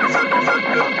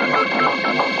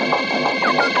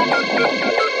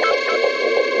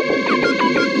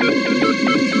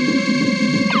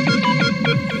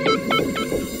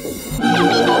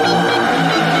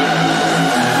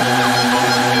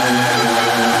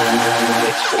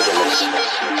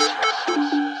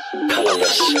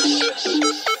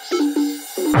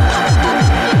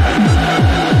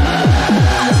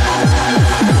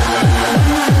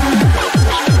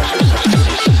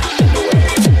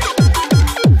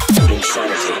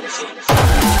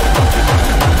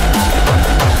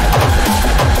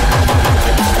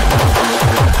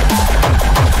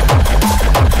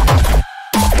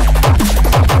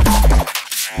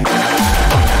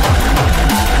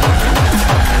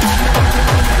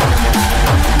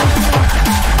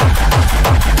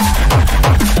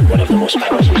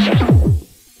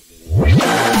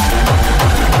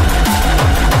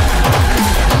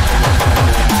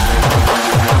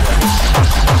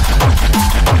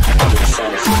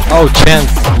 Oh, Chance,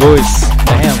 Luis,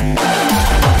 damn.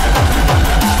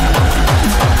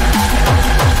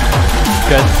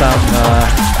 Got some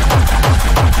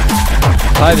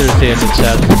fighters here in the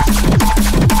chat.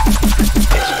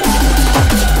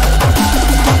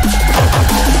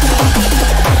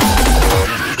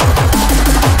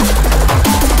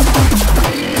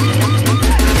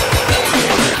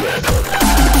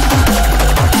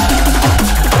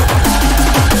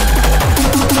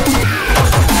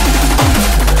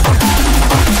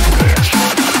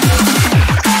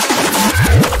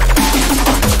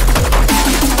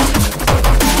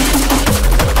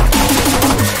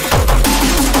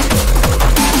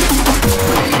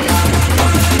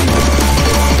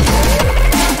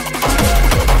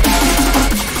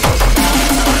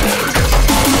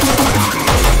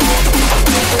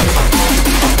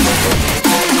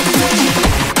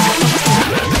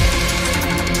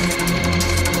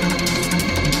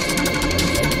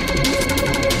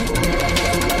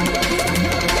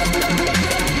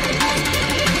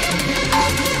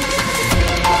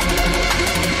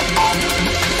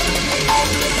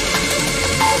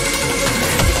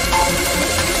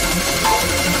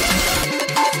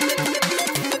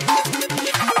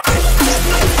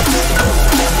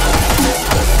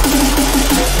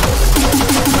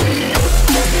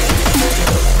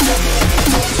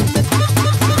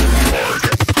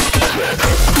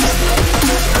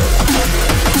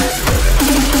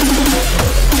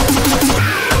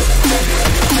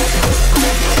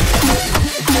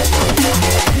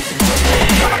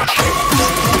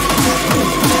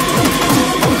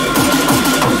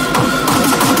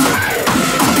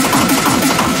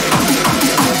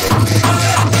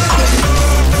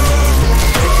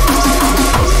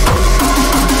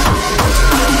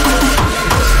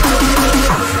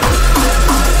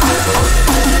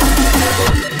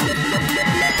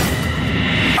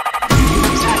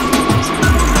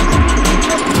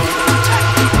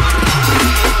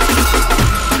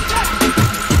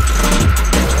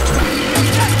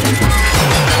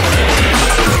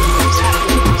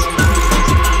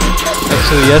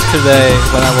 Yesterday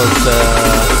when I was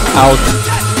out,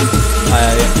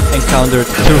 I encountered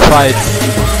 2 fights.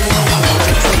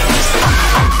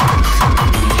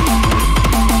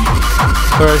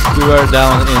 First we were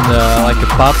down in like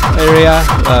a pub area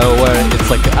where it's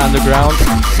like underground,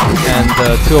 and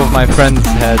 2 of my friends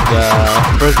had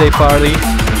birthday party,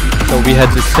 so we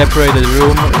had this separated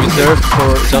room reserved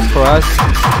just for us,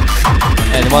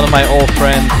 and one of my old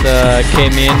friends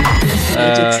came in.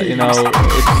 You know,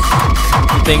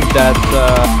 you think that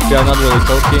we are not really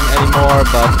talking anymore,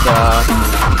 but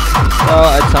well,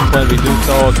 at some point we do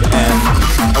talk, and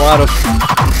a lot of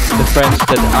the friends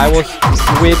that I was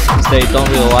with, they don't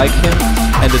really like him,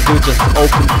 and the dude just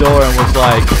opened the door and was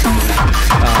like,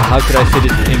 how could I say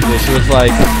this in English? He was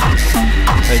like,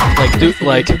 dude,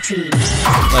 like,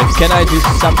 can I do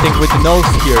something with the nose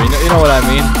here? You know what I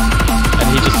mean? And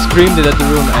he just screamed it at the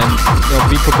room, and you know,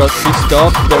 people got pissed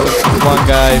off. There was this one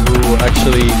guy who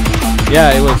actually, yeah,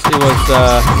 it was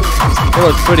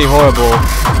pretty horrible.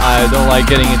 I don't like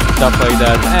getting into stuff like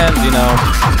that, and you know,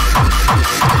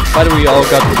 but we all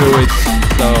got through it.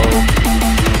 So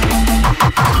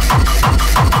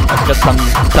I've got some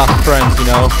tough friends, you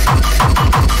know.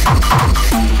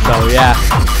 So yeah,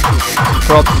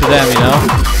 props to them, you know.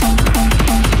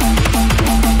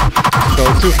 So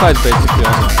 2 fights basically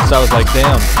on that. So I was like,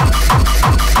 damn,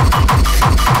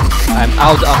 I'm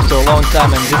out after a long time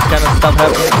and this kind of stuff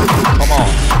happens? Come on.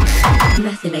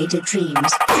 Methylated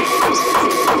dreams.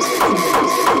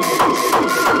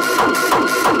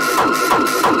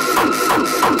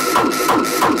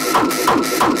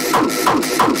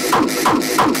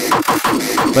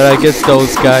 But I guess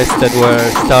those guys that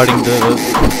were starting the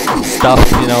stuff,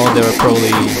 you know, they were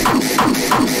probably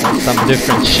on some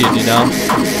different shit, you know.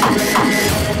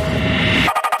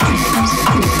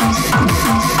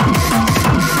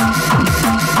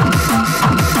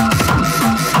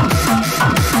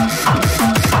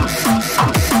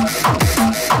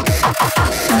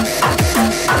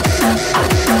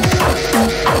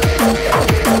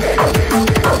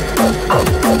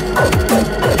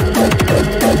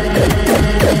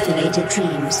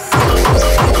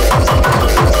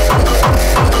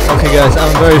 Okay guys,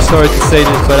 I'm very sorry to say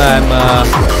this, but I'm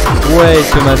way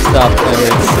too messed up and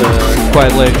it's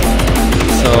quite late.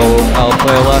 So I'll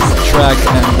play a last track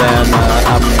and then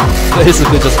I'm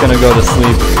basically just gonna go to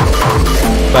sleep.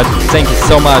 But thank you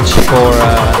so much for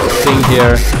being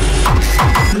here.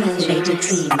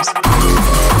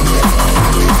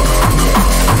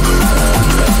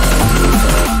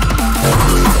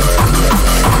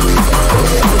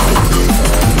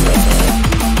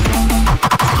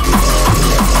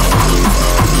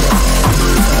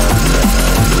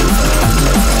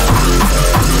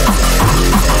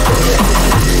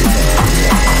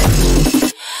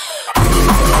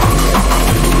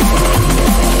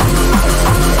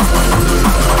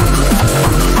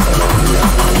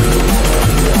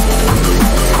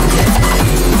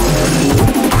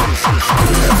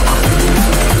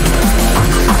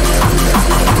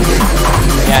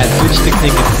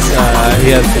 he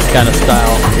has this kind of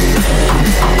style.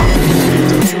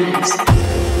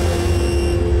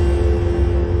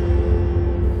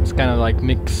 It's kind of like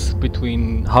mix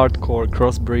between hardcore,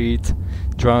 crossbreed,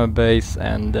 drum and bass,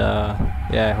 and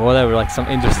yeah, whatever, like some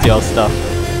industrial stuff.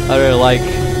 I really like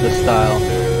the style.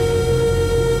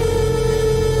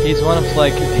 He's one of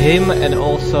like him, and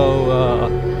also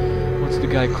what's the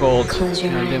guy called? God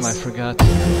damn, I forgot.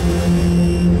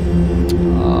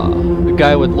 The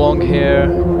guy with long hair.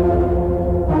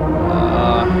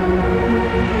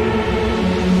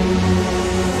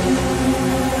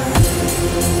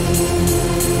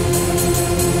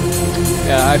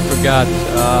 Yeah, I forgot.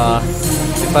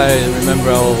 If I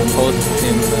remember, I will post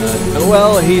him.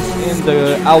 Well, he's in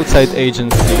the outside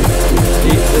agency.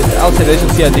 The outside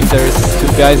agency, I think there's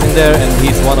 2 guys in there, and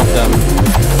he's one of them.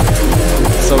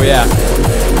 So yeah,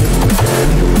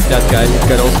 that guy. He's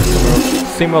got also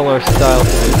similar style to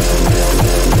this.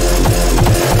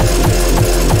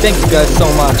 Thank you guys so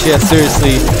much. Yeah,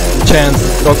 seriously,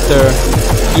 Chance, Doctor,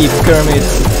 Eve, Kermit,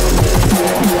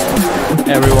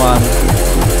 everyone.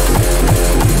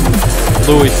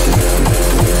 Louis.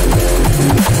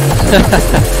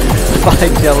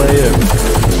 Fight ya later.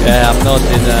 Yeah, I'm not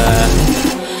in a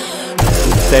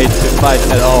state to fight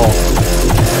at all.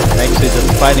 I'm actually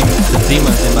just fighting the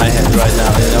demons in my head right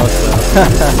now, you know, so.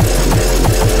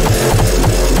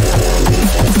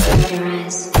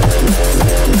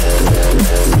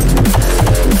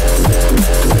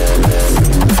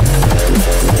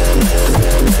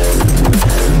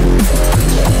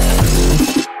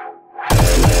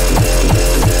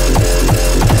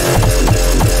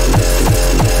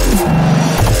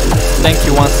 Thank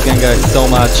you once again, guys, so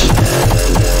much.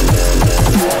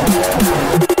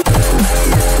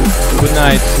 Good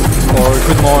night, or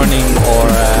good morning, or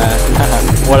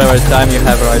whatever time you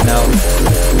have right now.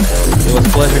 It was a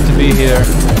pleasure to be here.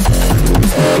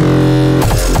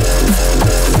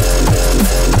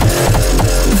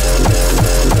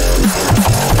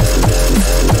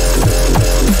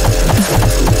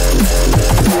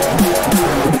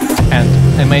 And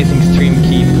amazing stream,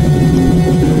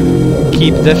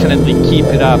 definitely keep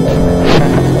it up.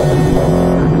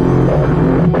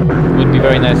 Would be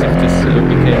very nice if this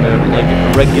became like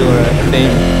a regular thing.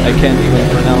 I can't even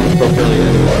pronounce properly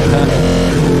anymore.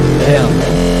 Damn.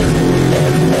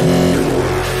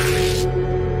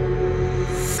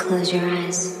 Close your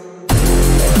eyes.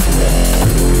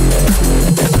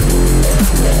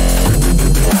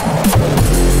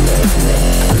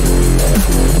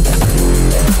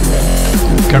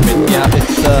 Kermit, yeah,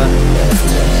 it's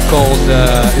called,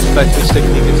 it's by Twitch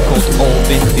technique, it's called All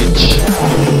Vintage.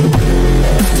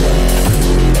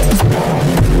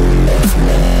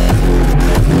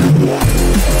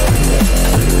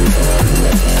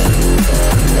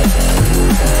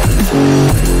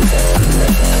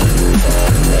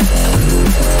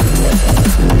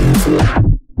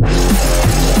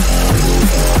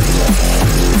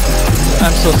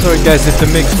 I'm so sorry guys if the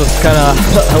mix was kinda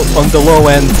on the low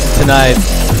end tonight.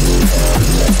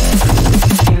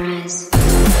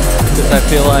 Because I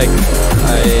feel like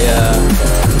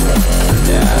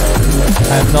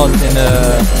I'm not in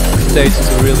a state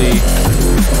to really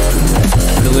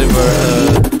deliver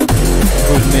a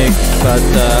good mix, but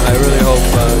I really hope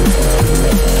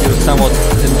you somewhat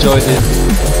enjoy this.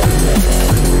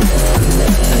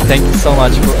 And thank you so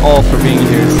much for being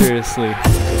here, seriously.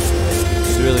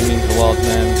 It really means a lot,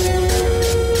 man.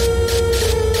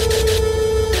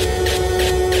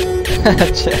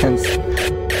 Chance.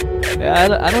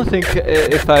 Yeah, I don't think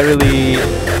if I really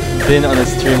been on a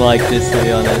stream like this, to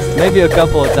be honest. Maybe a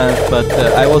couple of times, but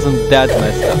I wasn't that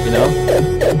messed up, you know?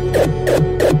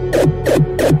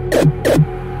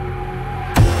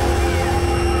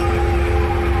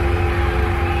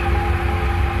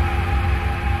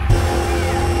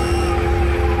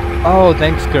 Oh,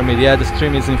 thanks, Kermit. Yeah, the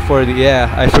stream is in 40.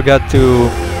 Yeah, I forgot to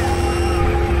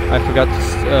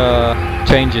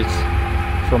change it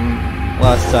from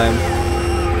last time.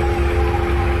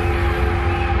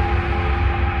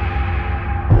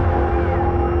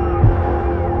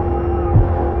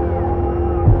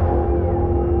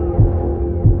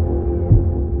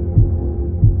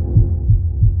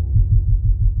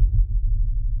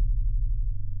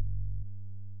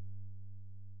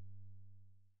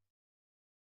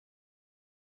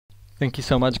 Thank you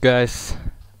so much, guys.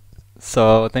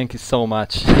 So, thank you so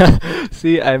much.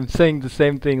 See, I'm saying the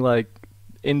same thing like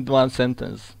in one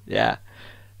sentence. Yeah,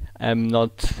 I'm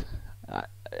not...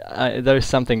 there's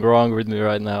something wrong with me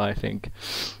right now, I think.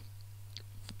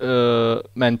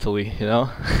 Mentally, you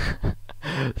know?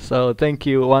 So, thank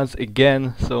you once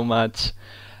again so much.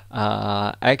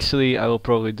 Actually, I will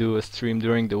probably do a stream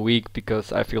during the week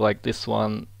because I feel like this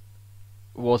one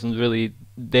wasn't really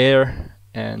there,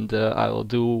 and I will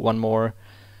do one more.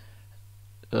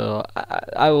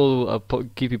 I will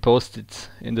keep you posted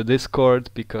in the Discord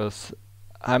because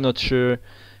I'm not sure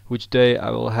which day I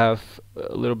will have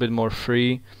a little bit more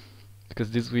free,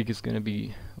 because this week is gonna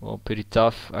be, well, pretty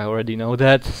tough. I already know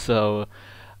that, so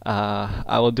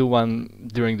I will do one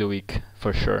during the week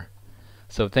for sure.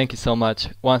 So thank you so much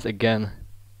once again,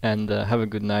 and have a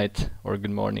good night or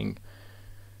good morning.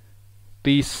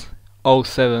 Peace,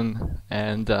 07,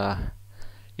 and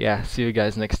yeah, see you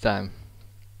guys next time.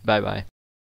 Bye bye.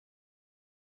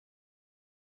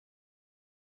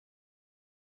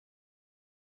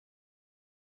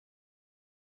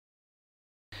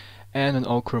 And an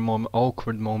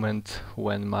awkward moment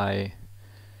when my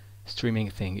streaming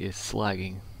thing is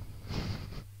lagging.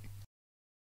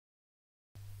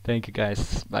 Thank you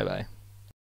guys. Bye bye.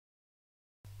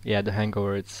 Yeah, the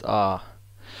hangover, it's ah.